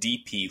with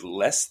DP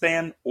less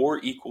than or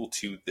equal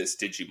to this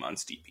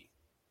Digimon's DP.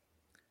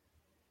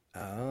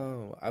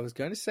 Oh, I was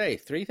going to say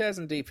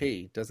 3,000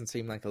 DP doesn't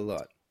seem like a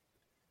lot.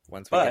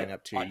 Once we're getting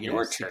up to on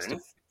your turn,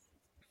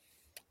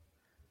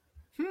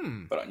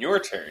 but on your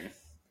turn,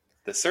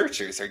 the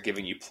Searchers are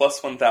giving you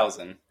plus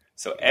 1,000.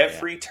 So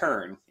every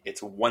turn,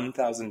 it's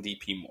 1,000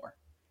 DP more.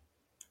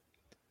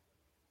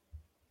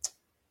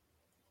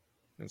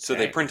 Okay. So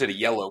they printed a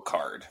yellow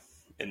card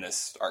in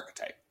this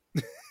archetype,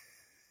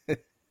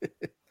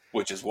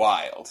 which is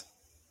wild.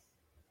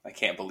 I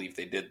can't believe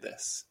they did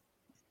this.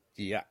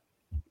 Yeah.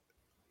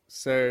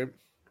 So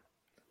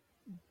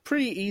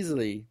pretty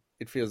easily,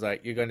 it feels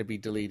like you're going to be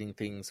deleting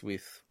things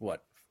with,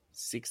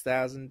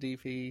 6,000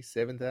 DP,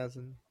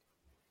 7,000?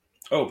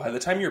 Oh, by the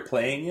time you're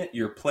playing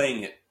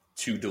it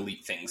to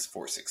delete things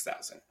for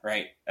 6,000,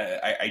 right?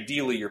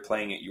 Ideally, you're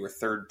playing it your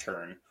third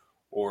turn,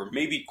 or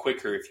maybe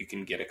quicker if you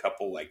can get a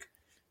couple, like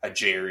a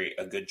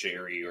good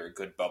Jerry, or a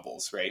good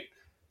Bubbles, right?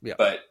 Yeah.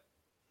 But,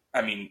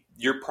 I mean,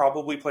 you're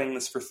probably playing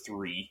this for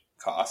 3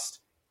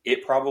 cost.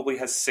 It probably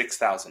has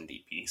 6,000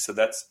 DP, so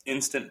that's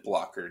instant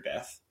blocker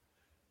death.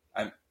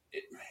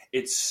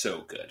 It's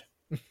so good.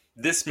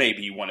 This may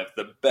be one of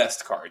the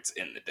best cards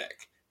in the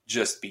deck.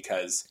 just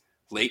because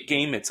late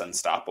game it's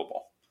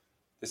unstoppable.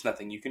 There's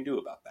nothing you can do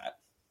about that.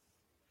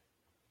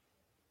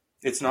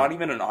 It's not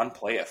even an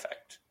on-play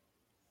effect.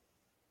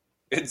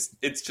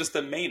 It's just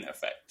a main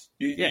effect.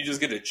 You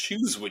just get to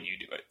choose when you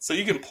do it. So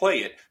you can play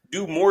it,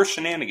 do more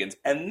shenanigans,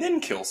 and then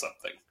kill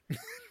something.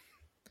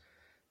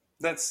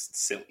 That's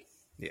silly.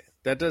 Yeah,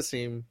 that does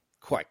seem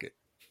quite good.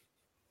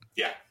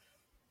 Yeah.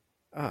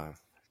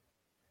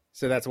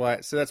 So that's why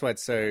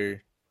it's so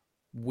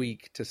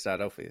weak to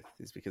start off with,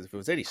 is because if it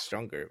was any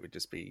stronger, it would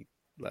just be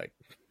like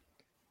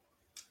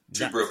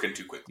too broken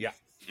too quickly. Yeah.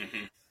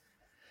 Mm-hmm.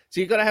 So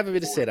you've got to have a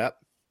bit of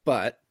setup,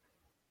 but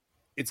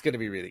it's going to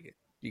be really good.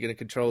 You're going to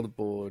control the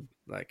board,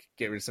 like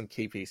get rid of some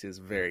key pieces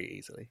very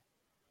easily.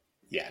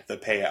 Yeah, the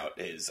payout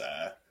is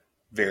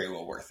very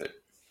well worth it.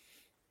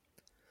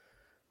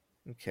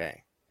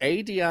 Okay.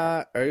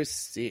 ADR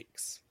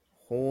 06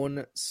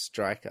 Horn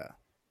Striker.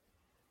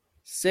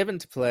 7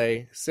 to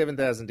play,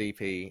 7,000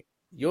 DP.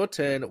 Your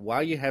turn.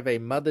 While you have a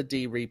Mother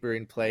D Reaper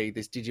in play,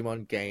 this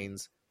Digimon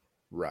gains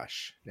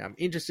Rush. Now, I'm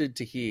interested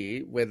to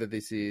hear whether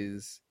this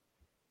is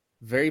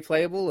very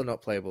playable or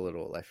not playable at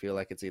all. I feel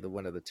like it's either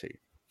one of the two.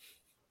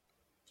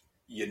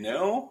 You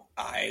know,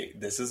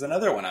 this is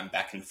another one I'm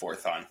back and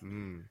forth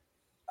on.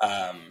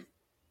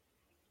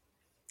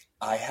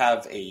 I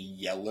have a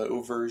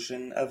yellow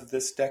version of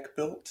this deck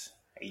built,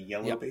 a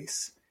yellow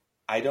base.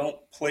 I don't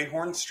play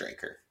Horn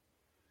Striker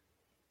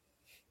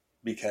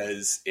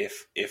because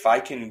if I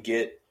can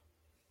get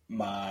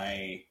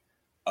my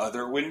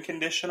other win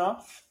condition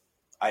off,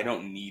 I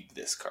don't need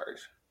this card.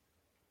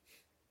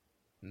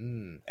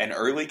 And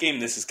early game,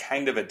 this is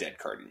kind of a dead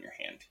card in your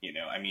hand. You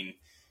know, I mean,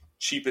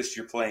 cheapest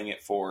you're playing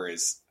it for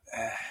is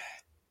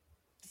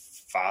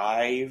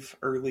 5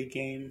 early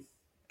game,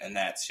 and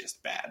that's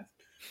just bad.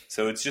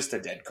 So it's just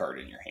a dead card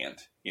in your hand,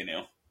 you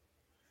know?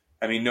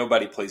 I mean,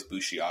 nobody plays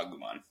Bushi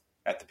Agumon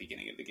at the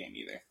beginning of the game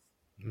either.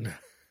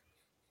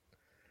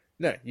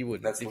 No, you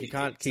wouldn't. That's if you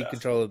can't keep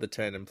control of the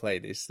turn and play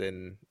this,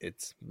 then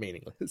it's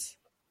meaningless.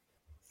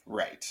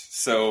 Right.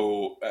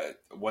 So,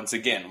 once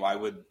again, why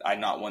would I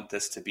not want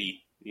this to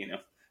be, you know,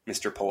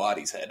 Mr.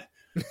 Pilates' head?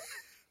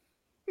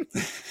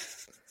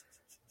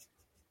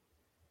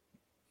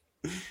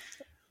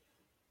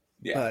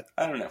 Yeah, but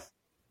I don't know.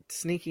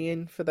 Sneaking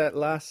in for that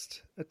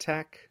last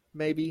attack,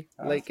 maybe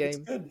late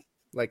game, good.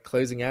 Like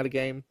closing out a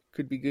game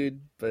could be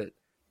good, but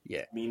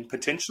yeah. I mean,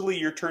 potentially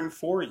your turn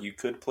 4, you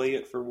could play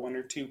it for 1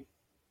 or 2.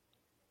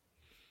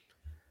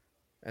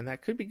 And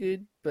that could be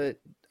good, but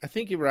I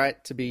think you're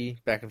right to be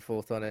back and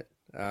forth on it.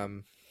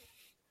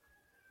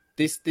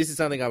 This is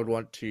something I would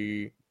want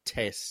to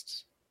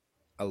test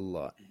a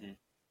lot.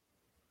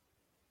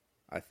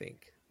 I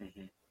think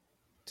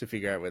to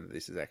figure out whether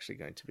this is actually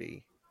going to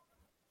be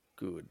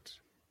good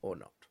or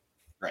not.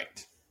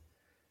 Right.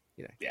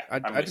 You know, yeah,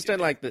 I just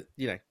don't like that,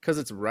 you know, because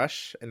it's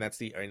Rush and that's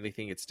the only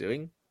thing it's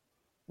doing.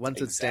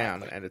 Once it's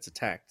down and it's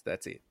attacked,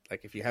 that's it.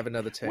 Like if you have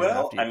another turn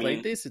after you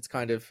played this, it's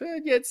kind of,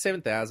 it's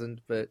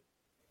 7,000, but...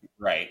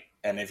 Right.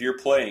 And if you're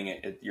playing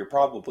it, you're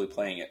probably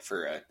playing it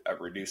for a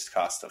reduced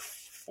cost of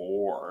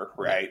 4,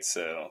 right? Yeah.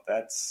 So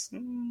that's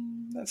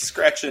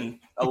scratching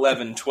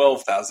 11,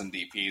 12,000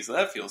 DP, so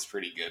that feels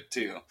pretty good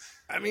too.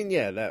 I mean,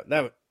 yeah,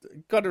 that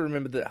got to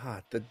remember the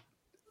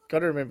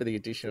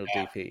additional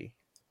DP.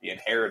 The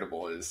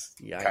inheritable is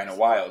kind of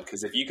wild,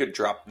 because if you could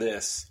drop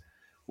this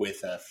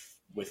with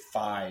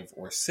 5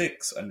 or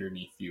 6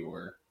 underneath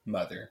your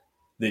Mother,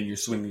 then you're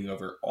swinging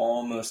over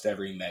almost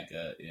every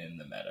mega in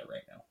the meta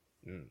right now.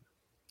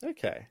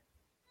 Okay.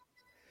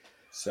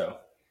 So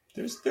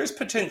there's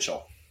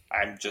potential.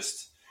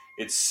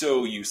 It's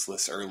so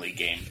useless early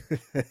game.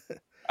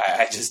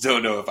 I just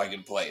don't know if I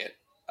can play it.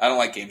 I don't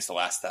like games to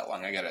last that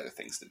long. I got other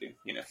things to do,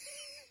 you know.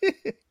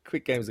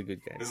 Quick games are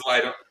good games.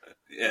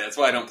 That's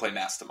why I don't play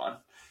Mastamon.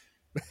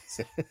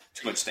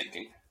 Too much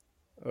thinking.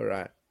 All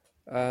right.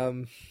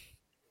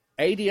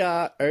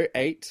 ADR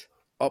 08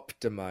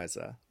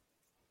 Optimizer.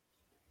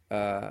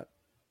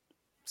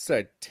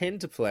 So 10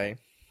 to play,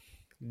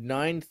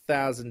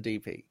 9,000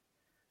 DP.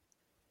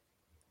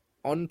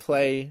 On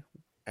play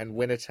and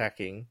when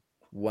attacking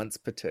once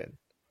per turn.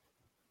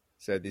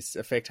 So this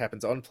effect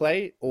happens on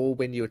play or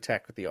when you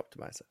attack with the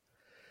Optimizer.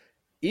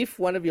 If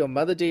one of your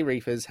Mother D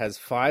Reapers has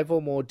 5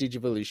 or more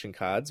Digivolution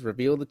cards,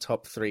 reveal the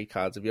top 3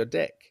 cards of your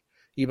deck.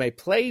 You may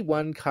play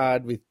one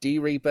card with D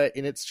Reaper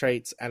in its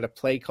traits and a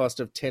play cost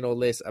of 10 or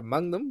less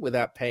among them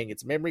without paying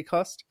its memory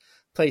cost.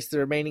 Place the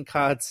remaining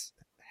cards...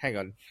 Hang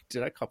on,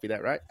 did I copy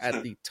that right?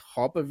 At the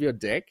top of your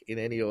deck in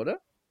any order?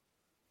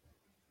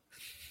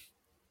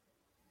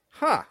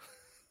 Huh.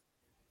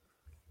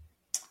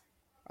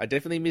 I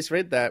definitely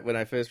misread that when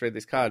I first read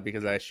this card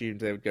because I assumed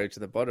they would go to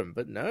the bottom,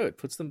 but no, it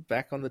puts them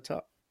back on the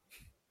top.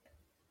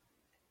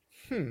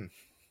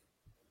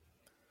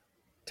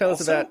 Tell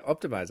us about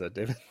Optimizer,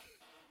 David.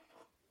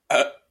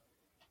 A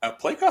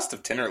play cost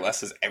of 10 or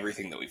less is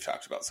everything that we've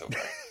talked about so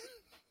far.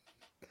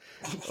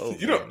 Oh,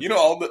 you know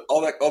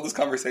all those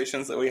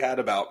conversations that we had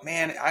about,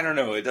 man, I don't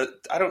know,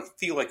 I don't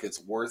feel like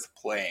it's worth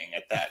playing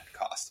at that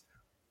cost.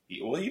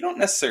 Well, you don't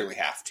necessarily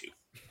have to.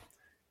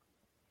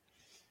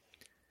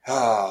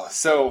 Oh,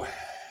 so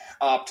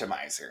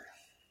Optimizer.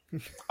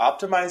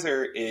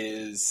 Optimizer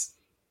is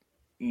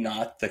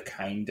not the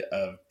kind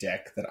of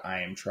deck that I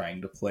am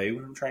trying to play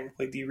when I'm trying to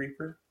play D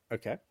Reaper.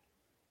 Okay.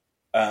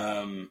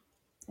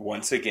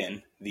 Once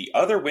again, the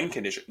other win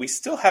condition, we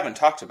still haven't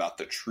talked about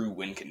the true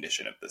win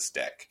condition of this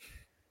deck.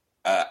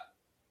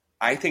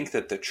 I think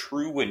that the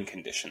true win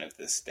condition of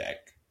this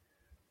deck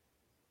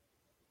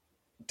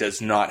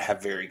does not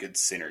have very good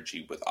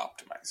synergy with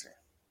Optimizer.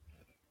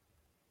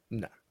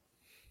 No.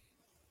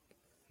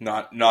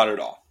 Not at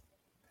all.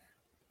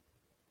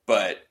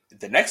 But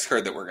the next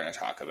card that we're going to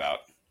talk about,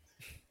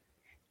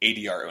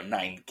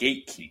 ADR09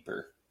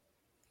 Gatekeeper,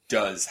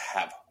 does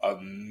have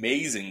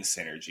amazing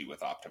synergy with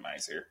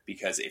Optimizer,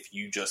 because if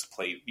you just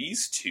play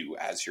these two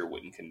as your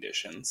win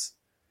conditions,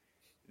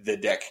 the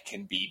deck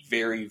can be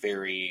very,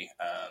 very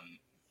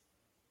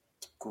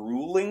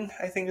grueling,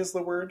 I think is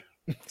the word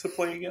to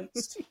play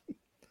against.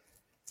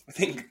 I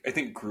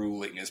think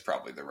grueling is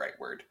probably the right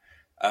word.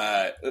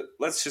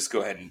 Let's just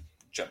go ahead and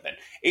jump in.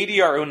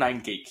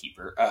 ADR09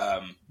 Gatekeeper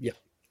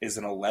is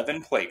an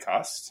 11 play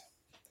cost,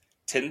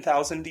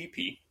 10,000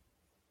 DP.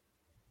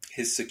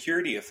 His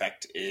security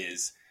effect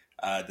is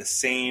the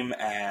same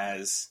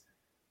as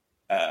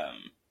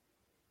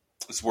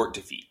Zwart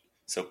Defeat.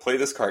 So play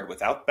this card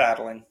without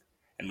battling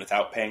and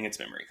without paying its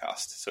memory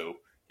cost. So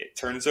it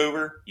turns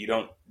over, you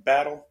don't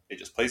battle, it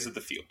just plays at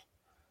the field.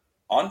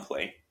 On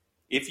play,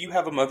 if you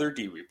have a Mother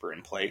D Reaper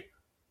in play,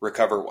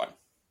 recover 1.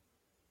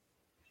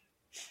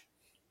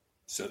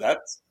 So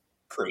that's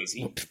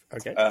crazy.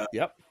 Okay.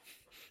 Yep.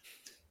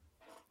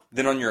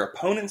 Then on your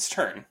opponent's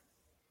turn,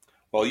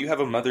 while you have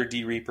a Mother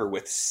D Reaper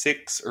with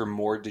 6 or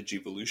more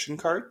Digivolution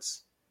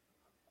cards,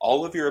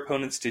 all of your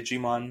opponent's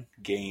Digimon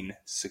gain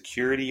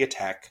security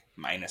attack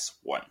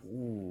 -1.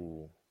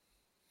 Ooh.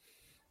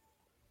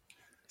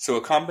 So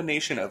a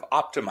combination of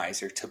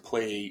Optimizer to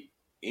play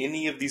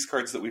any of these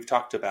cards that we've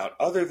talked about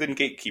other than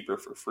Gatekeeper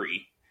for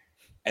free,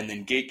 and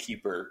then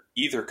Gatekeeper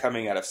either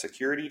coming out of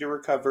security to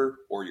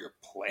recover, or you're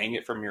playing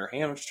it from your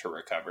hand to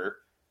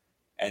recover,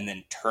 and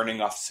then turning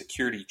off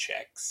security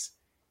checks,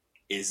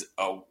 is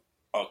a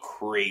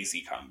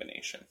crazy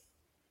combination.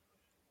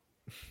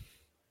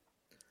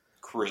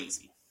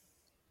 Crazy.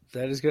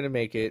 That is going to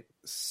make it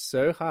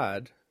so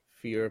hard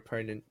for your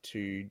opponent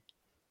to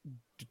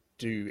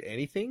do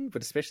anything,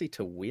 but especially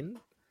to win.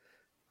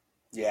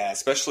 Yeah,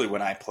 especially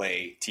when I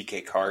play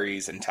TK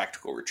Karis and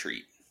Tactical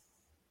Retreat.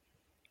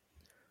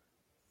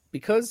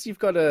 Because you've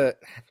got if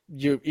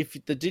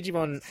the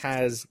Digimon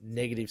has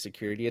negative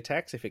security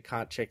attacks, if it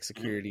can't check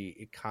security,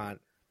 it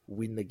can't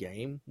win the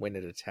game when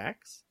it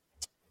attacks.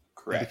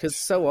 Correct. And because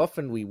so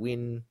often we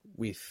win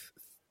with,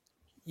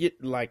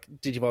 like,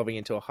 Digivolving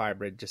into a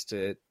hybrid just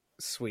to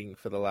swing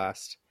for the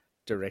last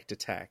direct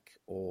attack,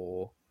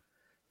 or,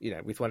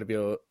 with one of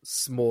your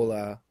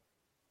smaller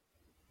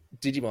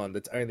Digimon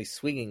that's only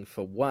swinging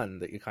for 1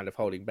 that you're kind of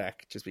holding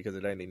back just because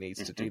it only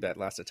needs to do that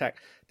last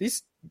attack.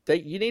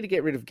 You need to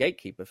get rid of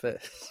Gatekeeper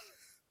first.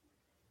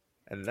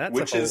 And that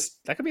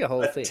could be a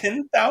whole thing.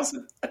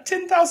 10,000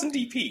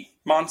 DP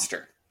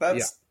monster.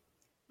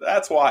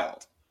 That's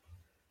wild.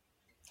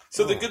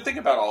 So the good thing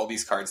about all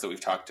these cards that we've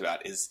talked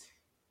about is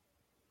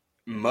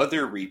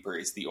Mother Reaper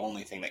is the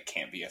only thing that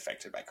can't be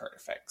affected by card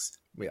effects.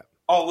 Yeah.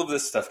 All of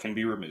this stuff can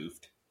be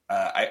removed.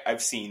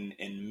 I've seen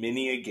in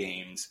many a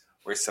games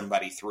where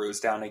somebody throws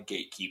down a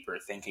Gatekeeper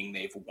thinking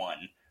they've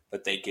won,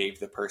 but they gave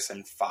the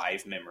person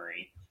 5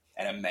 memory,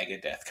 and a Mega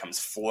Death comes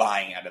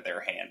flying out of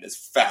their hand as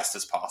fast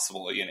as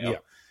possible, Yeah.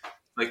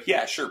 Like,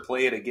 yeah, sure,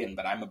 play it again,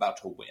 but I'm about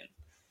to win.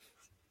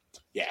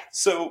 Yeah,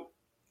 so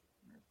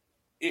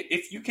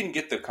if you can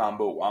get the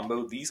combo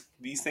wombo, these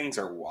things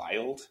are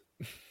wild,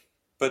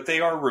 but they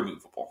are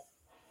removable.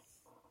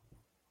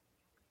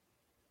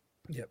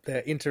 Yep,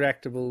 they're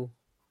interactable.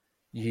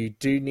 You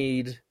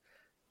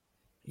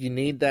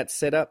need that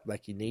setup,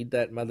 like you need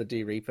that Mother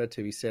D Reaper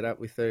to be set up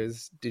with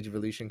those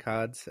Digivolution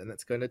cards, and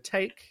it's going to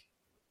take,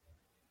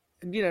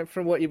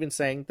 from what you've been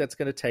saying, that's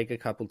going to take a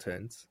couple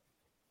turns.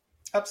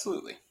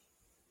 Absolutely.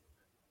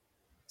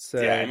 So,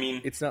 yeah, I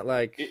mean, it's not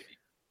like...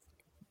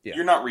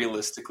 You're not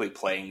realistically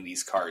playing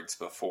these cards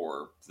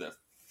before the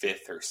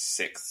 5th or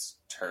 6th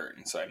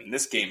turn. So, I mean,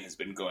 this game has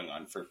been going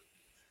on for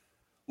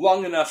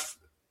long enough.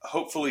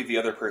 Hopefully the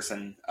other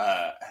person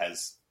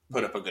has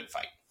put up a good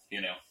fight,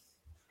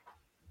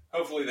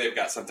 Hopefully they've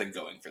got something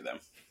going for them.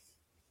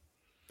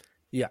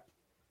 Yeah.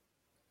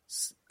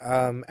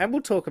 And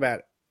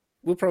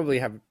we'll probably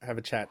have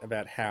a chat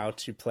about how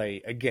to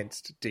play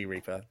against D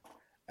Reaper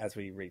as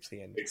we reach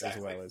the end, exactly.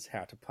 As well as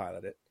how to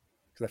pilot it.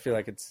 Because I feel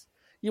like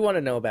you want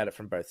to know about it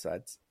from both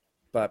sides.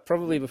 But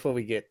probably before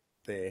we get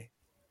there,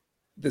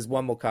 there's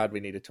one more card we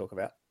need to talk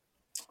about.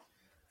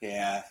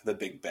 Yeah, the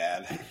big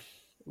bad.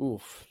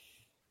 Oof.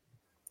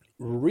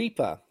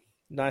 Reaper.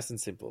 Nice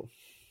and simple.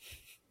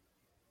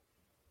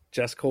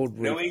 Just called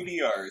Reaper. No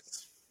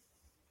ADRs.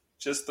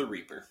 Just the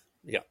Reaper.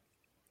 Yeah.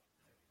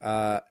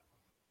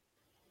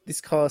 This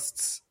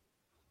costs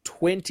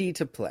 20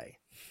 to play.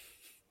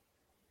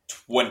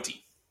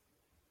 20.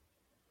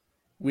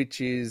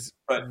 which is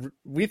But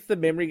with the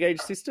memory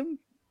gauge system,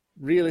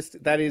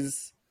 realistic. That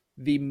is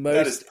the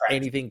that is most practical.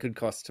 anything could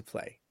cost to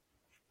play,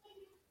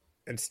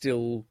 and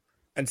still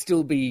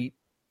be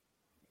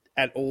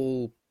at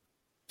all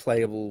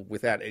playable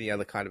without any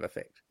other kind of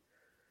effect.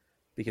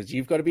 Because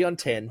you've got to be on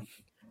 10,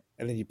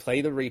 and then you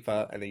play the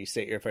Reaper, and then you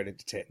set your opponent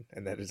to 10,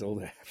 and that is all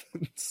that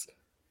happens.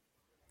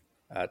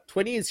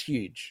 20 is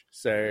huge,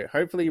 so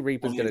hopefully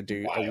Reaper's going to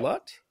do a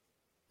lot,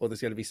 or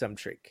there's going to be some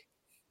trick.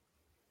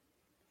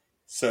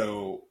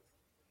 So,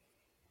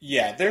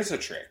 yeah, there's a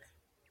trick.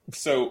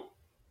 So,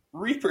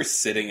 Reaper's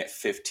sitting at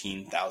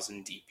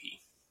 15,000 DP.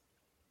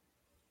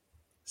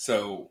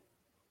 So,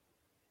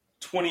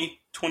 20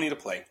 to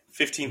play,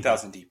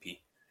 15,000 DP.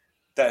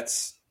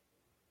 That's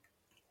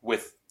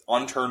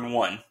on turn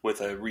 1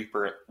 with a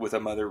Reaper, with a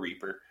Mother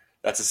Reaper.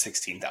 That's a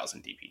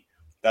 16,000 DP.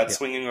 That's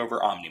swinging over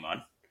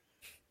Omnimon.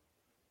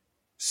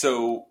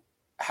 So,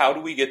 how do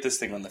we get this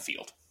thing on the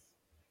field?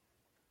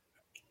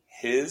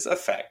 His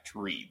effect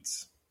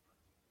reads: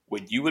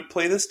 when you would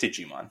play this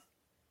Digimon,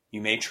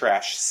 you may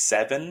trash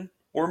 7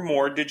 or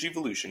more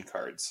Digivolution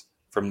cards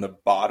from the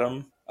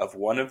bottom of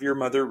one of your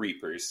Mother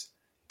Reapers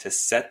to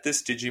set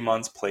this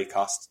Digimon's play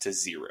cost to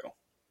 0.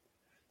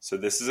 So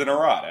this is an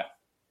errata,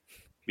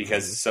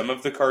 because some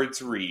of the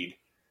cards read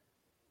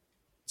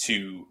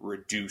to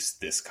reduce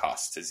this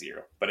cost to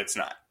 0, but it's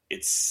not.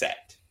 It's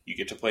set. You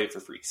get to play it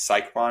for free.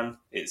 Psychmon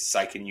is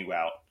psyching you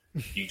out.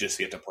 You just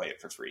get to play it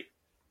for free.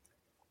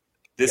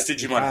 This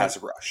Digimon has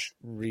Rush.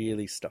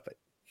 Really stop it.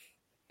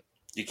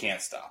 You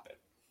can't stop it.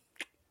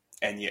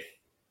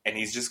 And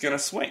he's just going to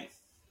swing.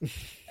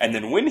 And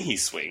then when he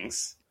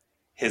swings,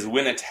 his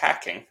when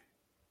attacking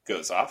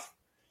goes off.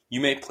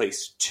 You may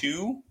place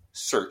 2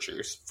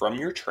 searchers from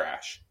your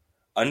trash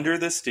under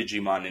this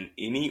Digimon in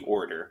any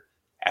order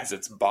as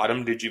its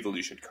bottom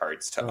Digivolution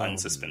cards to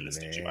unsuspend this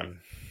Digimon.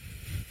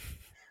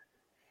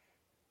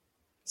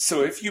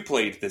 So if you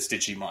played this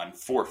Digimon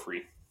for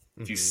free,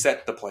 if you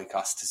set the play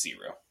cost to 0,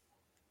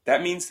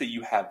 that means that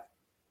you have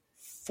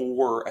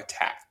 4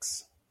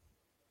 attacks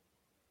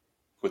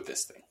with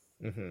this thing.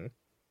 Mm-hmm.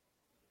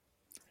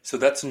 So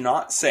that's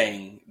not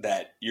saying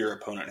that your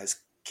opponent has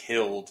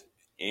killed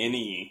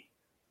any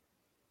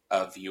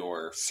of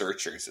your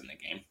searchers in the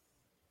game.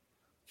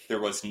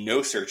 There was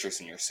no searchers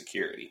in your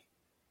security.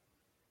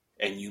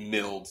 And you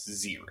milled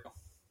 0.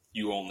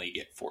 You only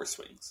get 4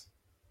 swings.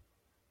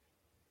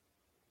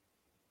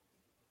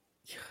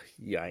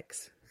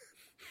 Yikes.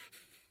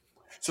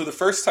 So the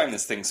first time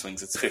this thing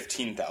swings, it's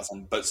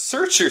 15,000, but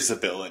Searcher's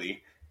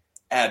ability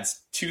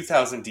adds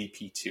 2,000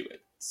 DP to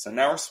it. So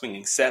now we're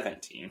swinging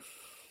 17.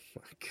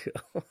 Oh my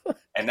God.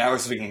 And now we're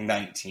swinging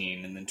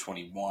 19, and then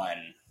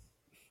 21.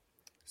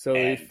 So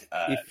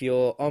if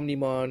your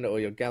Omnimon or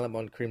your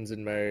Gallantmon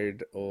Crimson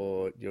mode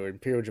or your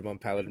Imperial Dramon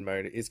Paladin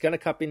mode is going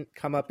to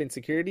come up in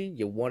security,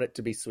 you want it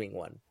to be swing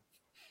 1.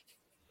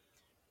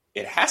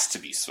 It has to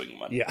be swing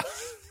 1. Yeah.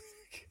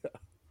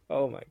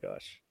 Oh my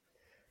gosh.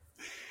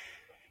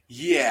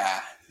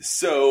 Yeah.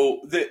 So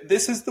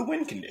this is the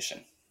win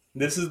condition.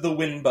 This is the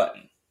win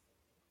button.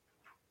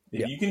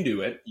 If you can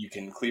do it, you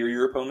can clear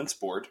your opponent's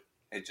board.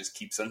 It just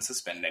keeps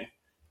unsuspending.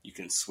 You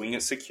can swing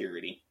at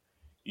security.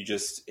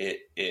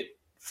 It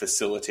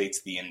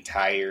facilitates the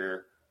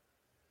entire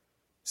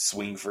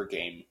swing for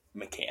game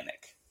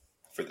mechanic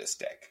for this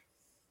deck.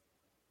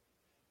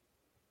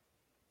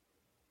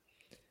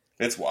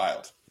 It's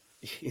wild.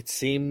 It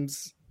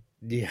seems,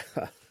 it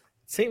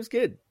seems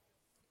good.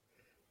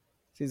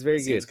 Seems very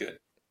good. Seems good.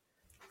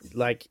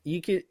 Like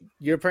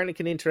your opponent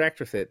can interact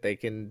with it. They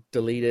can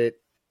delete it,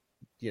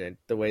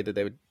 the way that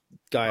they would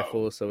Gaia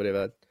Force or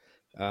whatever.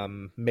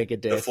 Mega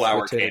Death. The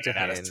flower return it cannon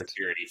to out of hand.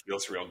 security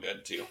feels real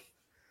good too.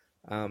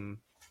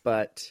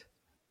 But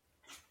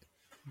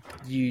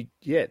your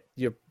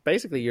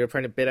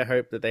opponent better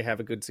hope that they have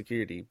a good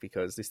security,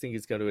 because this thing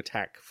is going to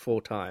attack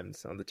 4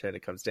 times on the turn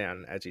it comes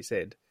down, as you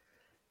said.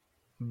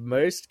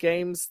 Most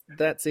games,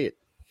 that's it.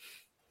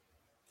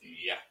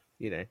 Yeah.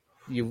 You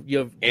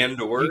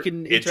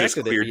can it just interact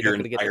with cleared it, your you're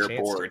not going to get the entire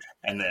chance board,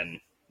 and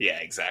then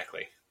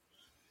exactly.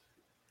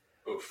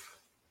 Oof.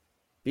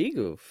 Big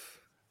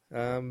oof.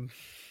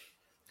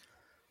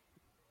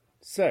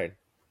 So,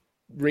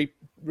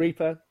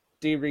 Reaper,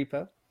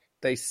 D-Reaper,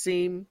 they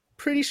seem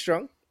pretty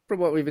strong from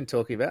what we've been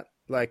talking about.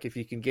 Like, if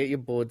you can get your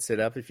board set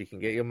up, if you can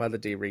get your Mother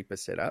D-Reaper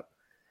set up,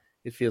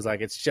 it feels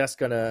like it's just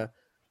going to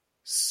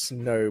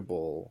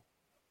snowball.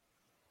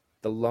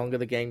 The longer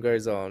the game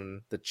goes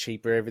on, the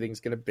cheaper everything's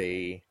going to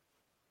be,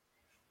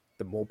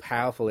 the more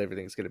powerful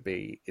everything's going to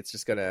be. It's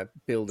just going to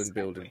build and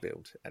build and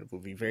build. And it will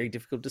be very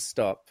difficult to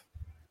stop,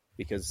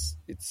 because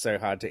it's so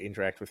hard to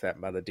interact with that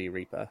Mother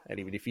D-Reaper. And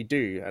even if you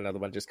do, another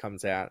one just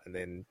comes out and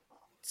then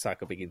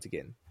cycle begins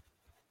again.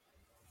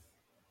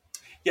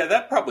 Yeah,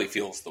 that probably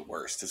feels the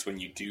worst, is when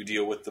you do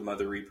deal with the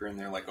Mother Reaper and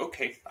they're like,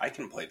 okay, I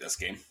can play this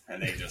game.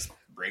 And they just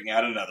bring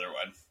out another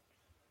one.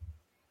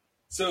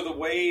 So the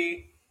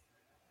way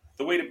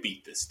to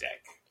beat this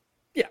deck.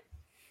 Yeah.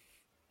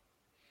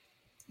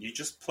 You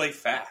just play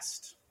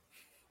fast.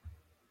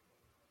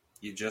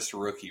 You just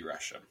rookie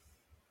rush them.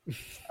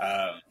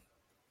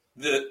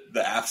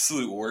 The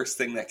absolute worst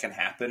thing that can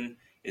happen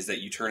is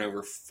that you turn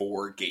over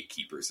 4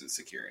 gatekeepers in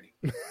security.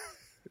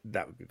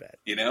 That would be bad.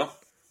 You know?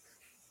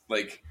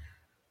 Like,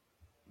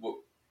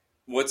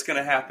 what's going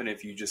to happen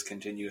if you just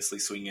continuously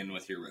swing in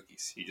with your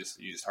rookies? You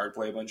just hard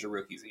play a bunch of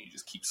rookies and you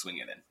just keep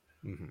swinging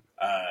in. Mm-hmm.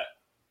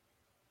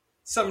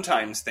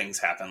 Sometimes things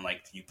happen,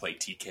 like you play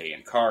TK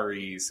and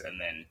Karis, and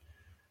then,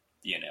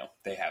 you know,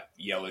 they have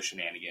yellow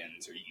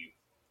shenanigans, or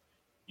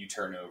you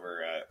turn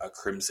over a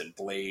Crimson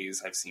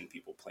Blaze. I've seen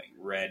people playing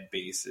red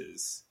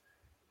bases.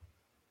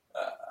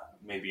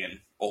 Maybe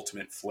an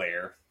Ultimate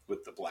Flare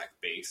with the black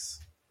base.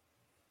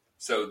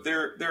 So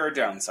there are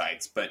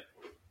downsides, but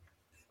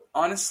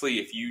honestly,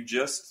 if you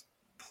just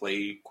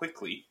play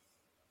quickly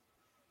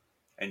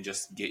and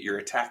just get your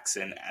attacks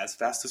in as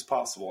fast as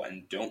possible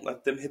and don't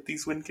let them hit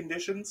these win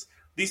conditions,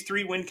 these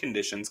 3 win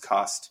conditions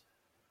cost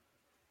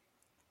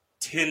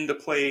 10 to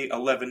play,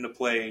 11 to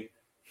play,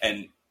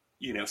 and,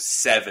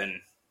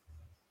 7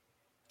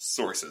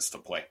 sources to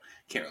play.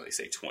 Can't really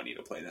say 20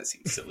 to play. That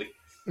seems silly.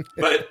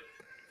 But,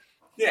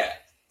 yeah.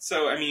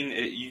 So, I mean,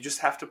 you just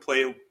have to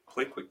play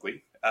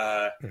quickly.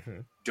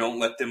 Don't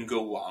let them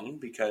go long,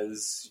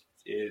 because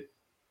it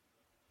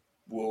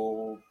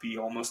will be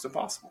almost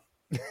impossible.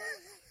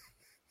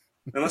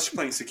 Unless you're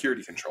playing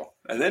security control.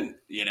 And then,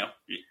 you're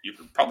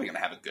probably going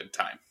to have a good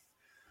time.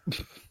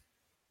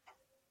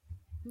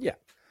 Yeah.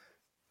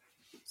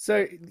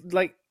 So,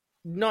 like,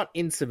 not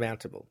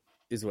insurmountable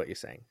is what you're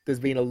saying. There's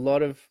been a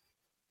lot of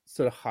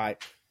sort of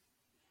hype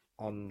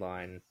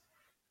online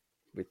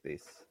with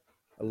this.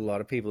 A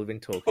lot of people have been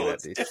talking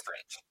about this. It's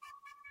different.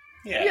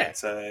 Yeah.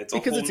 It's a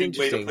because whole it's new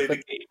interesting, way to play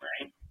the game,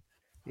 right?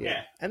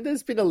 Yeah. And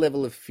there's been a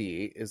level of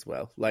fear as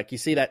well. Like, you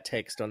see that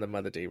text on the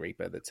Mother D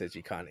Reaper that says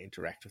you can't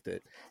interact with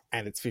it,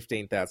 and it's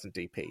 15,000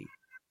 DP.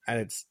 And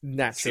it's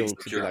natural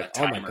to be like,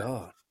 oh my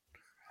God,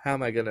 how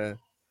am I going to,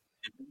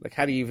 like,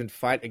 how do you even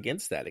fight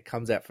against that? It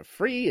comes out for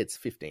free. It's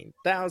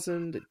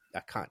 15,000. I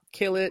can't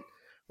kill it.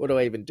 What do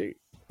I even do?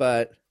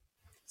 But,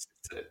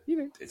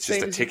 it's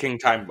just a ticking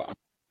time bomb.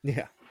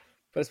 Yeah.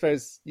 But I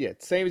suppose,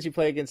 same as you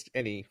play against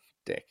any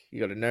deck. You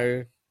got to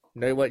know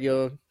what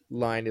your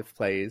line of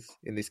play is.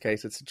 In this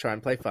case, it's to try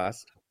and play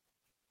fast.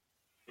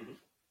 Mm-hmm.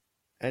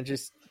 And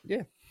just,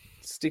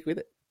 stick with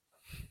it.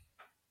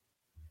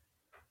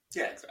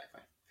 Yeah,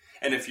 exactly.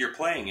 And if you're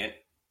playing it,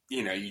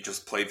 you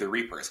just play the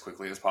Reaper as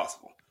quickly as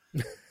possible.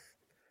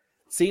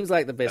 Seems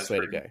like the best way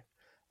to go.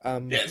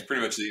 It's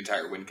pretty much the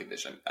entire win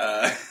condition.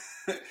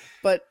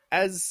 But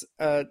as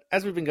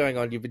we've been going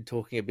on, you've been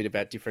talking a bit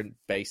about different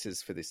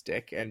bases for this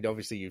deck, and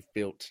obviously you've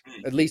built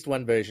at least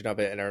one version of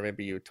it, and I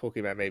remember you were talking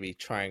about maybe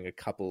trying a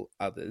couple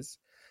others.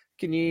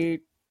 Can you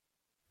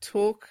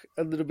talk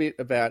a little bit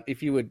about,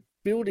 if you were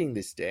building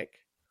this deck,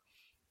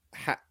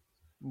 how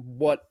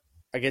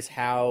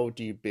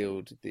do you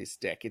build this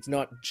deck? It's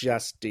not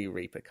just D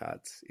Reaper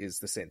cards, is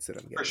the sense that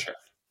I'm getting. For sure.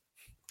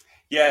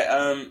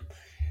 Yeah,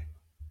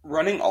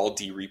 running all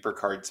D Reaper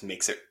cards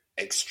makes it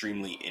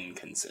extremely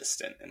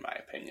inconsistent, in my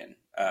opinion.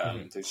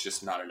 There's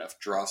just not enough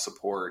draw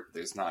support.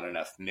 There's not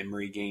enough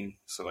memory gain.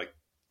 So, like,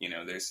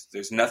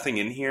 there's nothing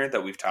in here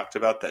that we've talked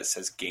about that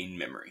says gain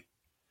memory.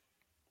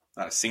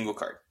 Not a single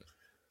card.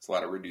 There's a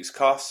lot of reduced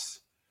costs.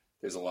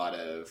 There's a lot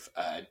of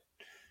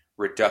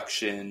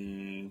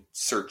reduction,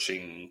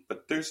 searching,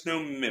 but there's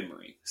no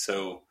memory.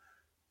 So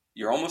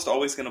you're almost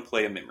always going to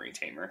play a memory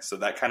tamer. So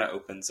that kind of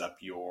opens up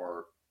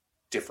your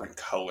different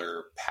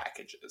color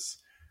packages.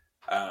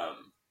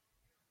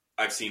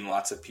 I've seen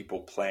lots of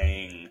people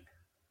playing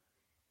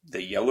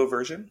the yellow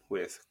version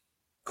with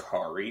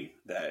Kari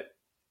that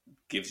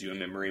gives you a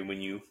memory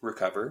when you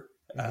recover.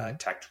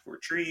 Tactical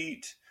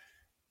Retreat,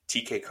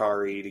 TK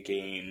Kari to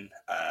gain.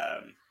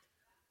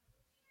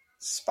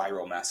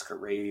 Spiral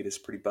Masquerade is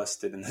pretty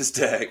busted in this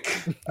deck.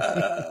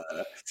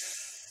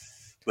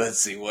 Let's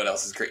see, what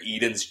else is great?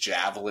 Eden's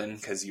Javelin,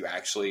 because you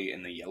actually,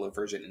 in the yellow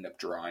version, end up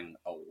drawing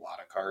a lot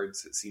of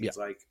cards, it seems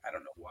like. I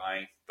don't know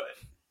why, but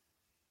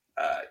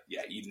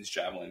Eden's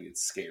Javelin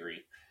gets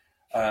scary.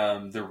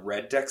 The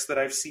red decks that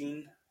I've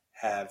seen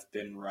have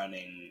been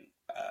running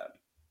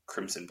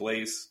Crimson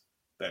Blaze,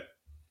 that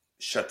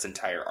shuts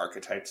entire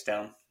archetypes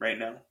down right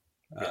now.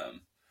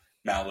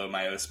 Malo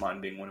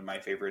Myosmon being one of my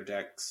favorite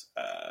decks.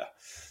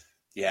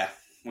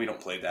 We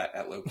don't play that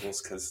at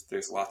locals because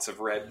there's lots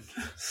of red.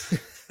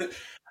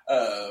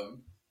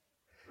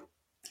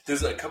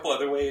 There's a couple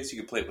other ways you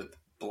can play it with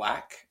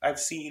black, I've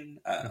seen.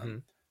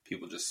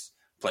 People just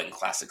playing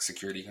classic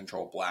security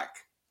control black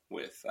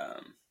with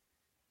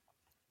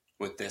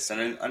this.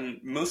 And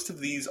most of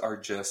these are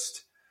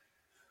just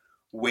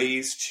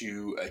ways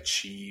to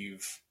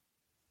achieve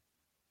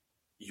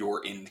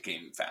your end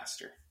game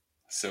faster.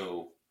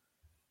 So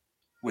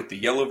with the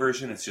yellow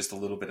version, it's just a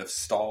little bit of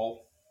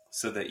stall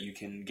so that you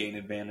can gain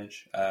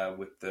advantage.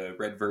 With the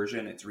red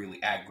version, it's really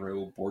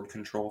aggro board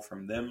control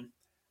from them.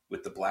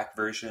 With the black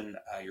version,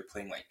 you're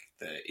playing like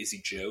the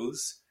Izzy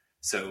Joes.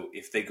 So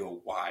if they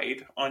go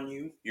wide on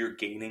you, you're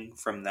gaining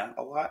from that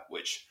a lot,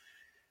 which,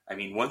 I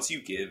mean, once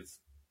you give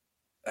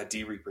a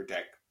D Reaper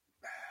deck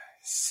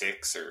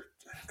 6 or,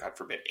 God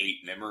forbid,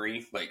 8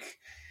 memory, like,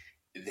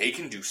 they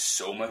can do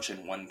so much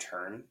in one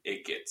turn,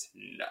 it gets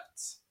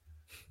nuts.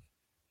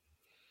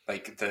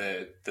 Like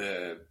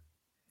the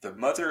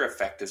mother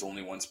effect is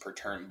only once per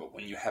turn, but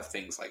when you have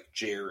things like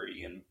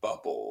Jerry and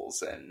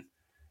Bubbles and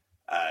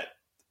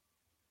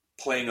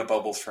playing a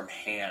Bubbles from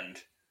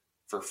hand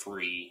for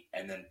free,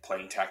 and then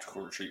playing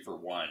Tactical Retreat for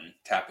 1,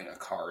 tapping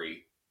Akari,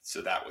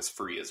 so that was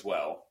free as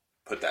well.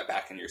 Put that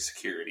back in your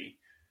security.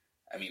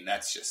 I mean,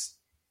 that's just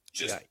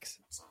Yikes.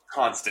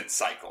 constant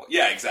cycle.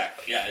 Yeah,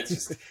 exactly. Yeah,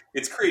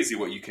 it's crazy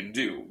what you can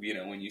do,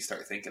 when you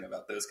start thinking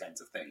about those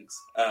kinds of things.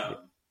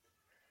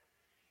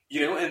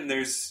 And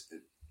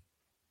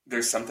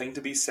there's something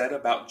to be said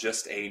about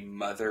just a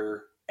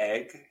mother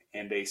egg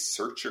and a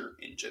searcher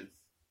engine.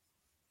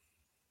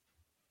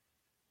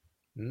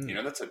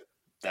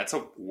 That's a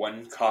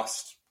 1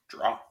 cost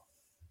draw.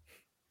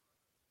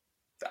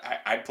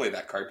 I'd play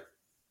that card.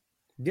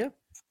 Yeah.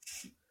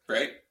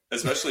 Right?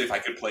 Especially if I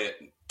could play it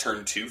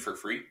turn 2 for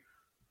free.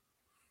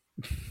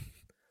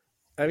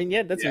 I mean,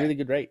 yeah, that's a really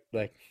good rate.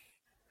 Like,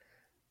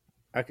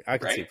 I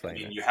could see playing.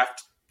 I mean,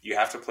 you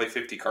have to play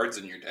 50 cards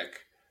in your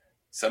deck.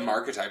 Some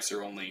archetypes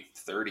are only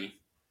 30.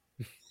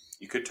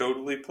 You could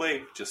totally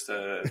play just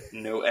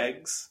no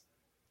eggs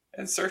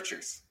and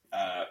searchers.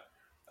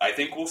 I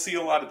think we'll see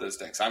a lot of those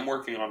decks. I'm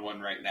working on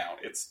one right now.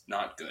 It's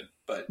not good,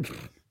 but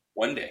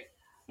one day,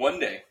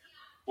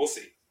 we'll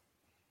see.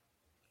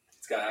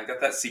 I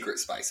got that secret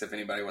spice if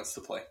anybody wants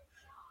to play.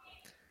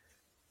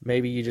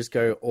 Maybe you just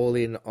go all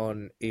in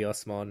on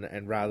Eosmon,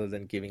 and rather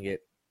than giving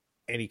it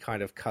any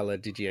kind of color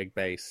Digi-Egg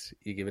base,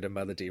 you give it a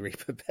Mother D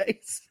Reaper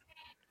base.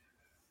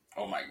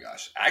 Oh my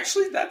gosh.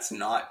 Actually, that's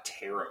not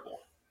terrible.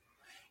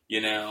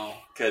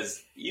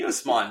 Because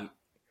Eosmon...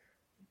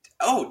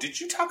 Oh, did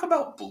you talk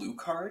about blue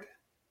card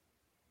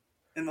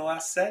in the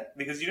last set?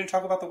 Because you didn't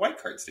talk about the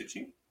white cards, did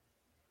you?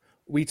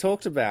 We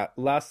talked about...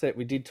 Last set,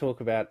 we did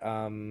talk about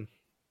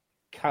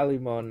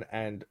Kalimon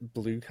and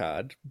blue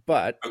card,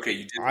 but okay,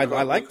 you did.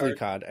 I like blue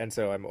card, and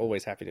so I'm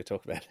always happy to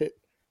talk about it.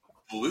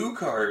 Blue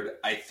card,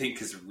 I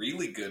think, is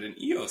really good in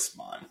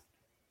Eosmon.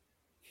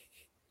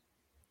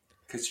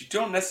 Because you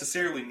don't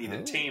necessarily need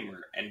a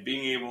tamer, and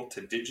being able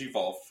to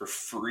digivolve for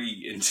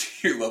free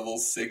into your level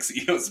 6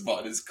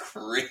 Eosmon is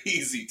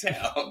crazy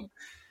town.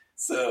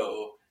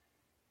 So,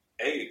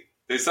 hey,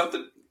 there's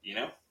something,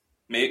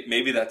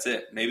 maybe that's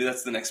it. Maybe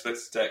that's the next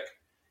best deck.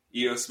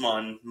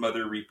 Eosmon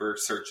Mother Reaper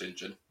search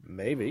engine.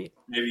 Maybe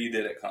you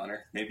did it,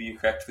 Connor. Maybe you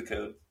cracked the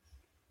code.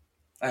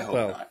 I hope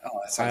not.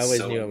 Oh, that I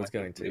always knew I was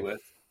going to.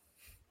 With.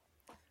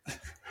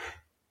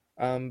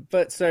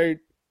 But so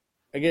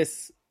I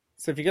guess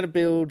if you're going to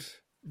build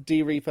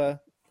D Reaper,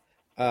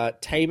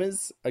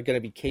 tamers are going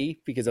to be key,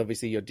 because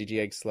obviously your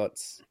Digi-Egg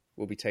slots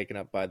will be taken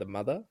up by the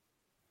mother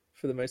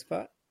for the most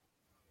part.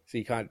 So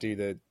you can't do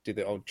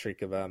the old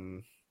trick of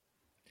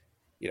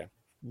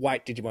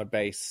white Digimon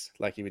base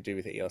like you would do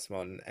with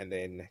Eosmon, and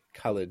then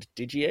colored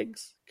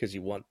Digi-Eggs, because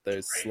you want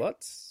those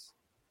slots.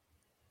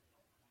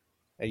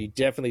 And you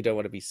definitely don't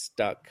want to be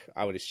stuck,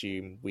 I would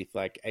assume, with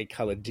like a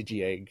colored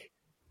Digi-Egg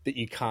that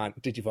you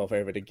can't digivolve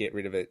over to get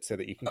rid of it so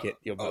that you can get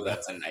your mother. Oh,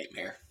 that's a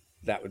nightmare.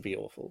 That would be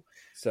awful.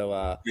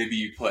 So maybe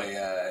you play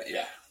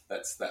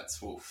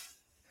that's oof.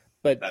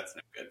 But that's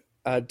no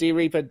good. D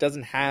Reaper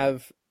doesn't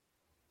have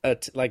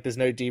there's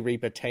no D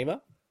Reaper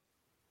tamer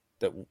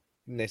that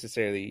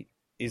necessarily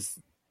is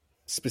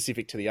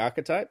specific to the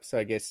archetype. So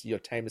I guess your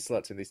tamer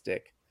slots in this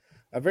deck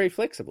are very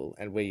flexible,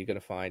 and where you're going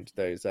to find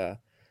those I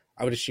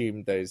would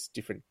assume those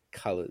different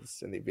colors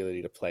and the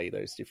ability to play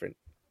those different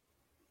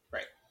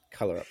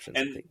color options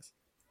and things.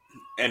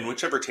 And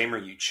whichever tamer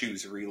you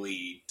choose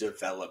really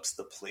develops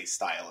the play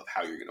style of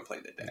how you're going to play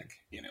the deck,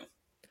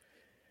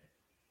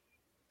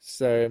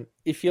 So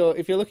if you're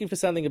looking for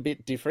something a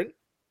bit different,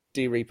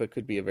 D Reaper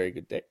could be a very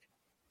good deck.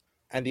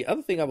 And the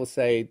other thing I will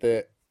say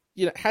that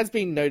has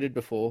been noted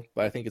before,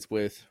 but I think it's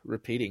worth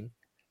repeating.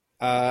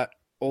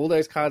 All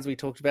those cards we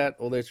talked about,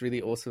 all those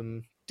really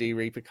awesome D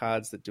Reaper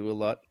cards that do a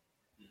lot,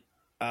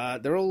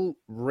 they're all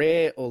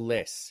rare or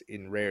less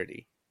in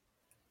rarity.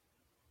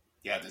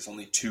 Yeah, there's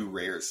only 2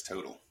 rares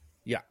total.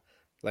 Yeah,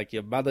 like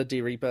your Mother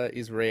D Reaper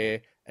is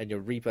rare, and your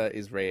Reaper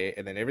is rare,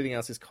 and then everything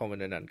else is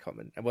common and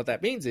uncommon. And what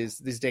that means is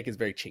this deck is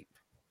very cheap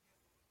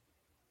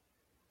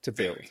to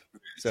build. Very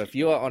so cheap. If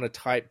you are on a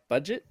tight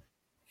budget,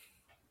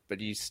 but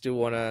you still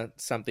want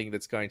something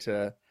that's going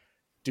to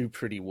do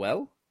pretty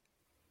well,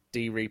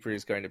 D Reaper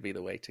is going to be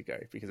the way to go,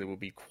 because it will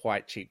be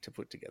quite cheap to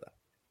put together.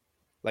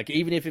 Like,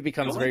 even if it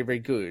becomes very, very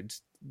good,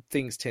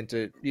 things tend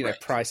to,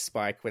 price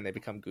spike when they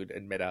become good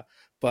and meta.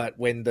 But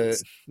when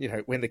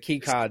the key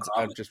cards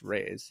are just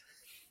rares.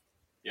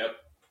 Yep.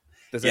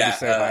 There's only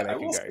so high they I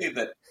can will go. say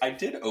that I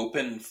did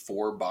open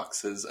 4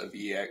 boxes of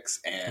EX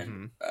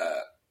and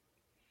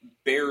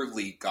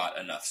barely got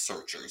enough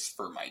searchers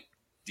for my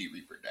D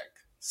Reaper deck.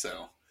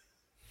 So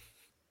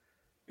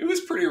it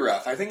was pretty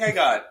rough. I think I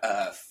got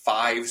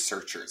 5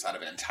 searchers out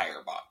of an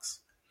entire box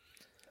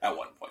at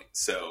one point.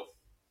 So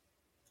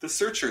the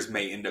searchers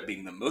may end up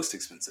being the most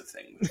expensive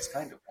thing, but it's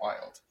kind of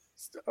wild.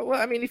 Well,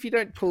 I mean, if you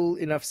don't pull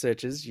enough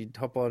searches, you'd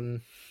hop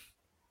on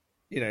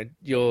You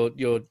go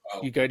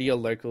to your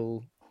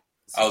local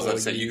I was going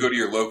store, to say, you go to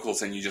your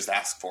locals and you just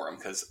ask for them,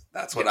 because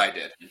that's what I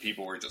did. And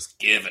people were just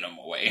giving them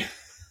away.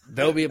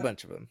 there'll be a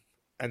bunch of them.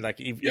 And like,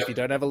 if Yep. you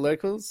don't have a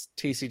locals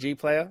TCG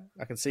player,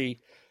 I can see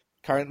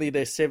currently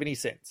they're 70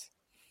 cents.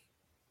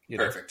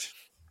 Perfect.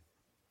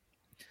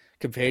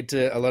 Compared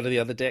to a lot of the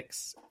other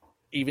decks,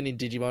 even in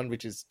Digimon,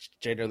 which is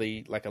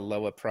generally like a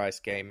lower price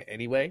game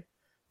anyway,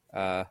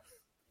 I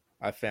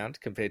found,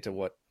 compared to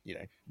what,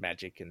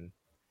 Magic and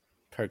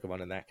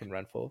Pokemon and that can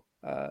run for.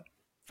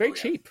 Very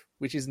cheap,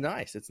 which is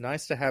nice. It's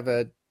nice to have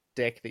a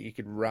deck that you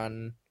could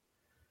run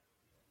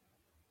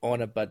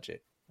on a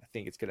budget. I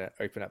think it's going to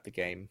open up the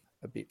game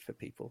a bit for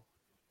people.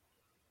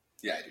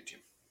 Yeah, I do too.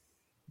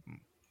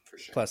 For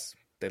sure. Plus,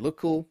 they look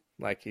cool.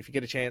 Like, if you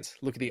get a chance,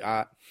 look at the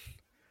art.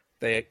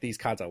 These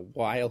cards are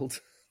wild.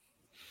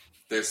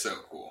 They're so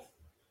cool.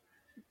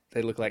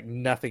 They look like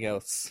nothing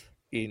else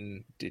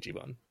in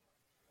Digimon.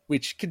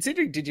 Which,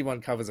 considering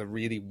Digimon covers a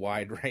really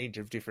wide range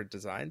of different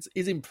designs,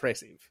 is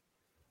impressive.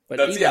 But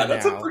that's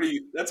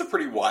a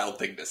pretty wild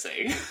thing to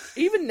say.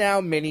 Even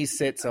now, many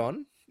sets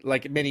on,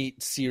 like many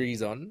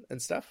series on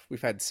and stuff,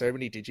 we've had so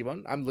many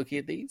Digimon. I'm looking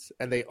at these,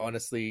 and they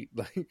honestly,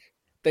 like,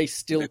 they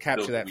still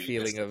capture that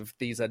feeling of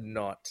these are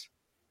not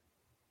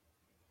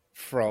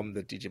from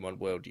the Digimon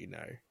world,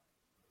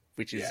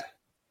 which is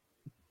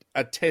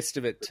a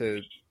testament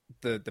to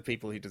the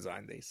people who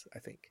designed these, I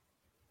think.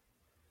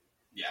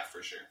 Yeah,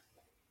 for sure.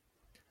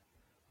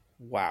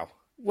 Wow.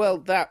 Well,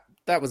 that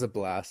was a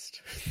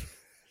blast.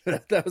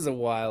 That was a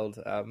wild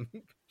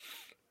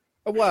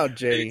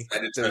journey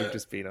that we've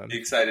just been on. Be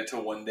excited to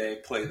one day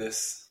play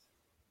this.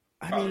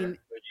 I mean, you're going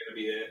to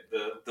be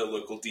at the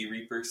local D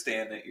Reaper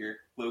stand at your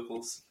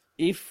locals.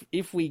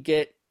 If we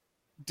get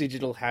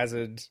Digital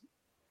Hazard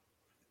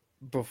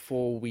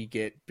before we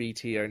get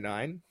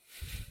BT09,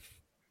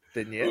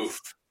 then yes. Oof.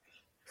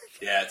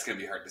 Yeah, it's going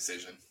to be a hard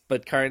decision.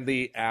 But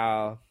currently,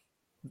 our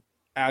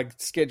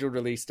scheduled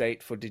release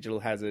date for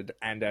Digital Hazard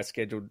and our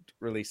scheduled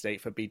release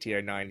date for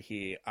BT09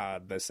 here are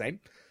the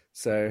same.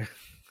 So,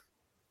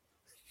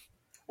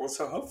 well,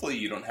 so hopefully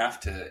you don't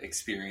have to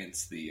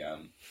experience the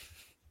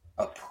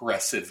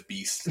oppressive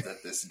beast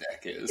that this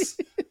deck is.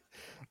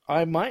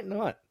 I might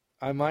not.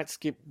 I might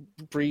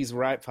breeze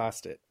right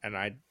past it, and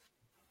I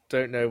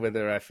don't know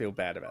whether I feel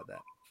bad about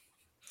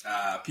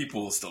that.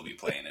 People will still be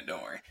playing it,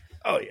 don't worry.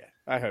 Oh yeah,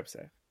 I hope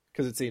so,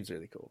 because it seems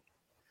really cool.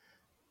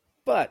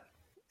 But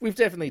we've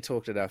definitely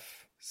talked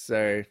enough,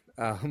 so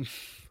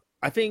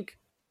I think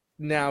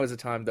now is a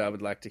time that I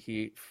would like to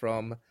hear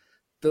from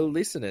the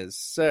listeners.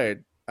 So,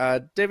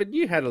 David,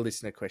 you had a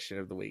listener question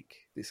of the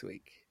week this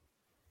week.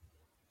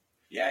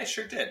 Yeah, I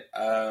sure did.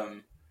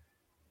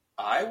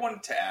 I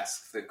wanted to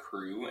ask the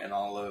crew and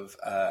all of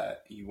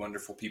you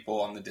wonderful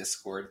people on the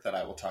Discord that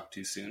I will talk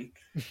to soon,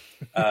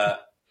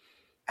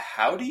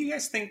 how do you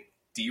guys think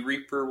D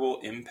Reaper will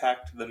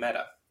impact the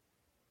meta?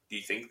 Do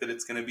you think that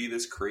it's going to be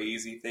this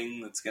crazy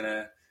thing that's going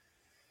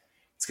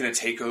to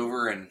take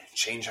over and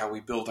change how we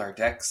build our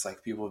decks,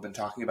 like people have been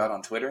talking about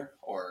on Twitter?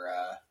 Or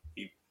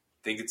you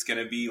think it's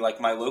going to be like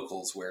my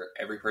locals, where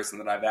every person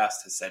that I've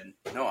asked has said,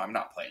 no, I'm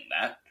not playing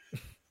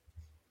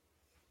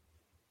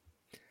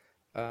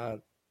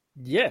that?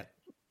 Yeah.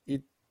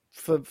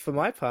 For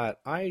my part,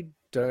 I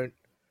don't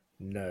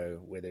know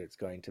whether it's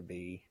going to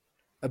be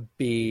a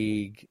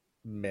big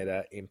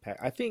meta impact.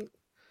 I think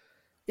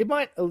it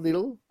might a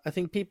little. I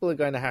think people are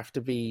going to have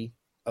to be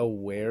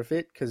aware of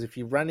it, because if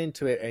you run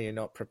into it and you're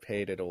not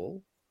prepared at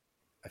all,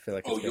 I feel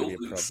like it's going to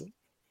be a problem.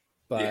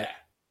 But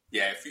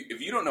yeah. If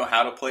you don't know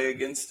how to play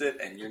against it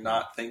and you're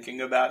not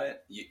thinking about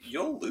it,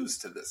 you'll lose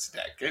to this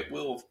deck.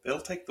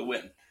 It'll take the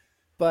win.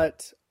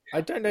 But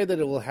I don't know that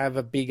it will have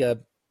a bigger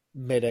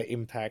meta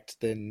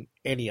impact than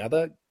any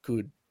other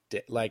good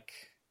deck. Like,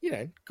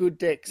 good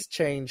decks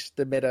change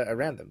the meta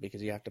around them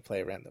because you have to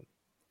play around them.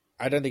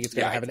 I don't think it's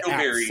going to have an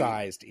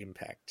outsized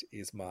impact,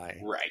 is my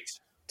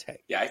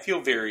take. Yeah, I feel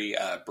very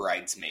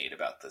bridesmaid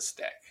about this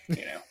deck.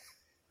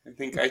 I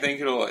think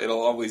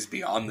it'll always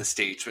be on the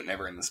stage, but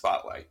never in the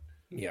spotlight.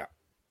 Yeah,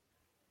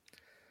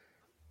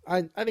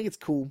 I think it's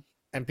cool,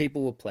 and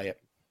people will play it,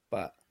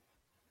 but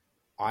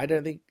I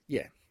don't think.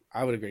 Yeah,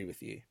 I would agree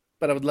with you,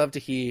 but I would love to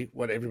hear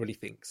what everybody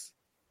thinks.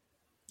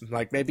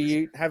 Like, maybe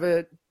you have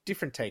a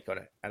different take on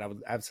it, and I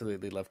would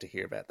absolutely love to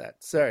hear about that.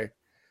 So,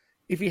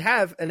 if you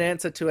have an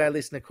answer to our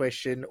listener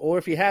question, or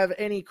if you have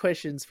any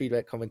questions,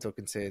 feedback, comments, or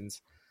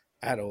concerns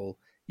at all,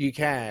 you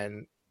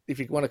can. If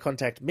you want to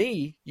contact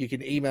me, you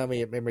can email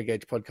me at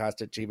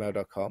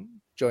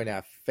memorygagepodcast@gmail.com. Join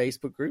our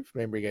Facebook group,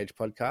 Memory Gauge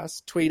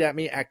Podcast. Tweet at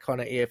me at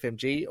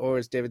ConnorEFMG, or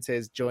as David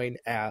says, join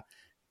our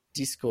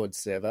Discord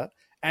server.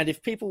 And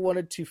if people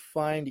wanted to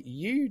find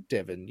you,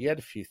 Devin, you had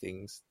a few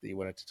things that you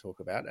wanted to talk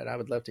about, and I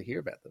would love to hear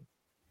about them.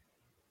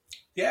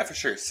 Yeah, for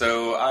sure.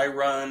 So I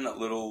run a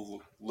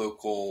little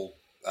local,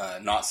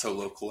 not so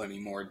local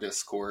anymore,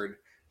 Discord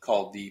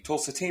called the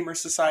Tulsa Tamer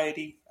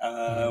Society.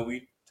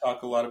 We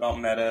talk a lot about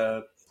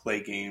meta,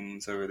 play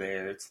games over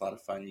there. It's a lot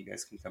of fun. You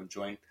guys can come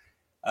join.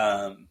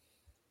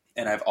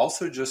 And I've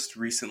also just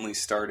recently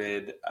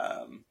started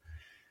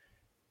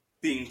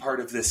being part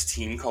of this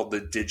team called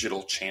the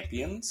Digital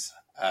Champions.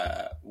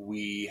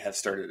 We have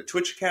started a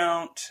Twitch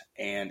account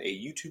and a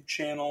YouTube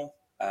channel.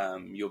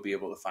 You'll be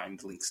able to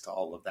find links to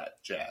all of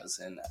that jazz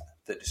in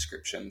the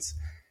descriptions.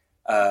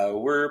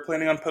 We're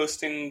planning on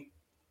posting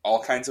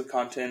all kinds of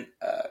content,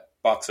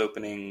 box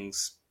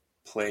openings,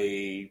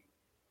 play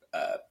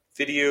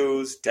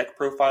videos, deck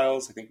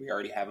profiles. I think we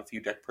already have a few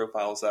deck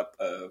profiles up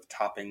of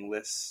topping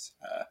lists.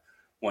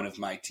 One of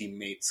my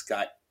teammates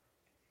got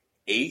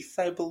 8th,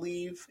 I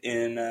believe,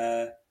 in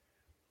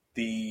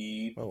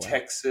the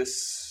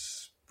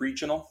Texas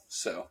regional.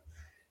 So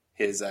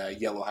his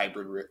yellow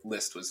hybrid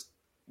list was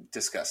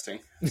disgusting.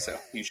 So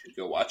you should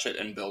go watch it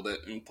and build it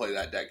and play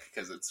that deck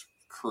because it's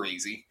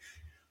crazy.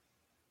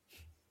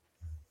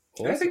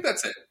 Awesome. I think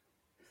that's it.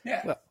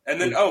 Yeah. Well,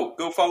 and then,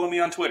 go follow me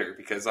on Twitter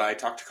because I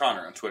talk to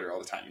Connor on Twitter all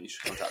the time and you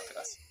should come talk to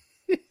us.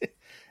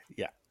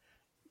 Yeah.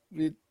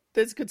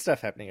 There's good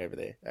stuff happening over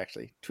there,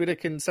 actually. Twitter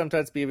can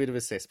sometimes be a bit of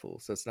a cesspool,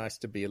 so it's nice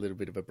to be a little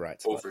bit of a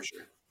bright spot.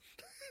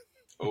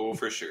 Oh,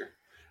 for sure.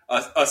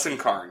 Us and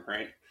Karn,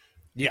 right?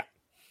 Yeah.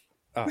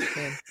 Oh,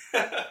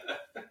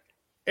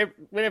 man.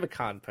 Whenever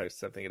Karn posts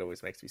something, it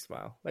always makes me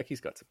smile. Like,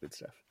 he's got some good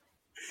stuff.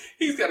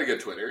 He's got a good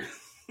Twitter.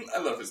 I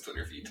love his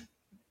Twitter feed.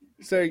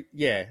 So,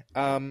 yeah,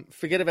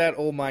 forget about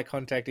all my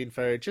contact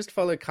info. Just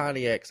follow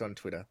CarneyX on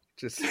Twitter.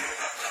 Just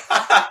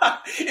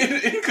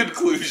in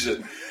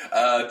conclusion,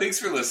 thanks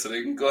for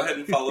listening. Go ahead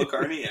and follow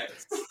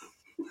CarneyX.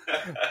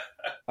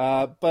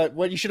 But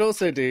what you should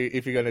also do,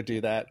 if you're going to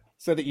do that,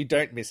 so that you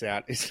don't miss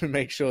out, is to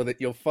make sure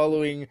that you're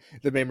following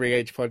the Memory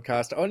Age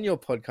podcast on your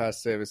podcast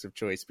service of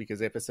choice,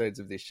 because episodes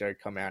of this show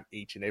come out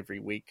each and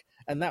every week.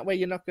 And that way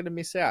you're not going to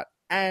miss out.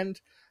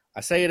 And I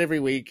say it every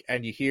week,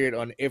 and you hear it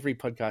on every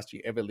podcast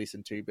you ever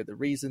listen to, but the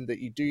reason that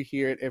you do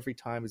hear it every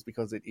time is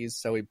because it is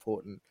so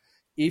important.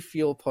 If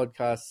your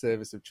podcast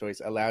service of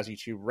choice allows you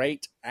to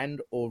rate and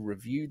or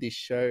review this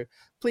show,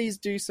 please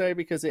do so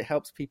because it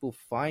helps people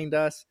find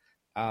us,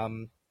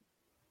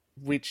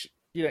 which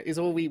is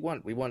all we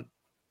want. We want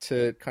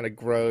to kind of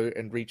grow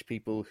and reach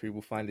people who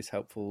will find this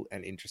helpful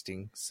and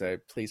interesting. So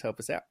please help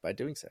us out by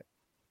doing so.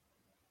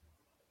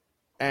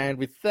 And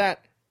with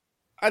that,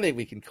 I think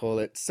we can call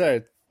it.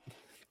 So,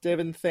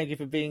 Devin, thank you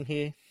for being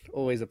here.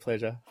 Always a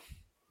pleasure.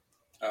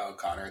 Oh,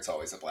 Connor, it's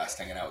always a blast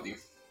hanging out with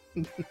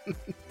you.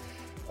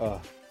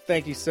 Oh,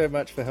 thank you so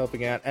much for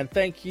helping out. And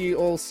thank you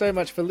all so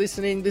much for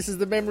listening. This is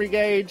the Memory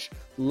Gauge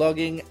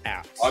logging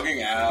out.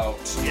 Logging out.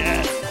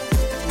 Yes.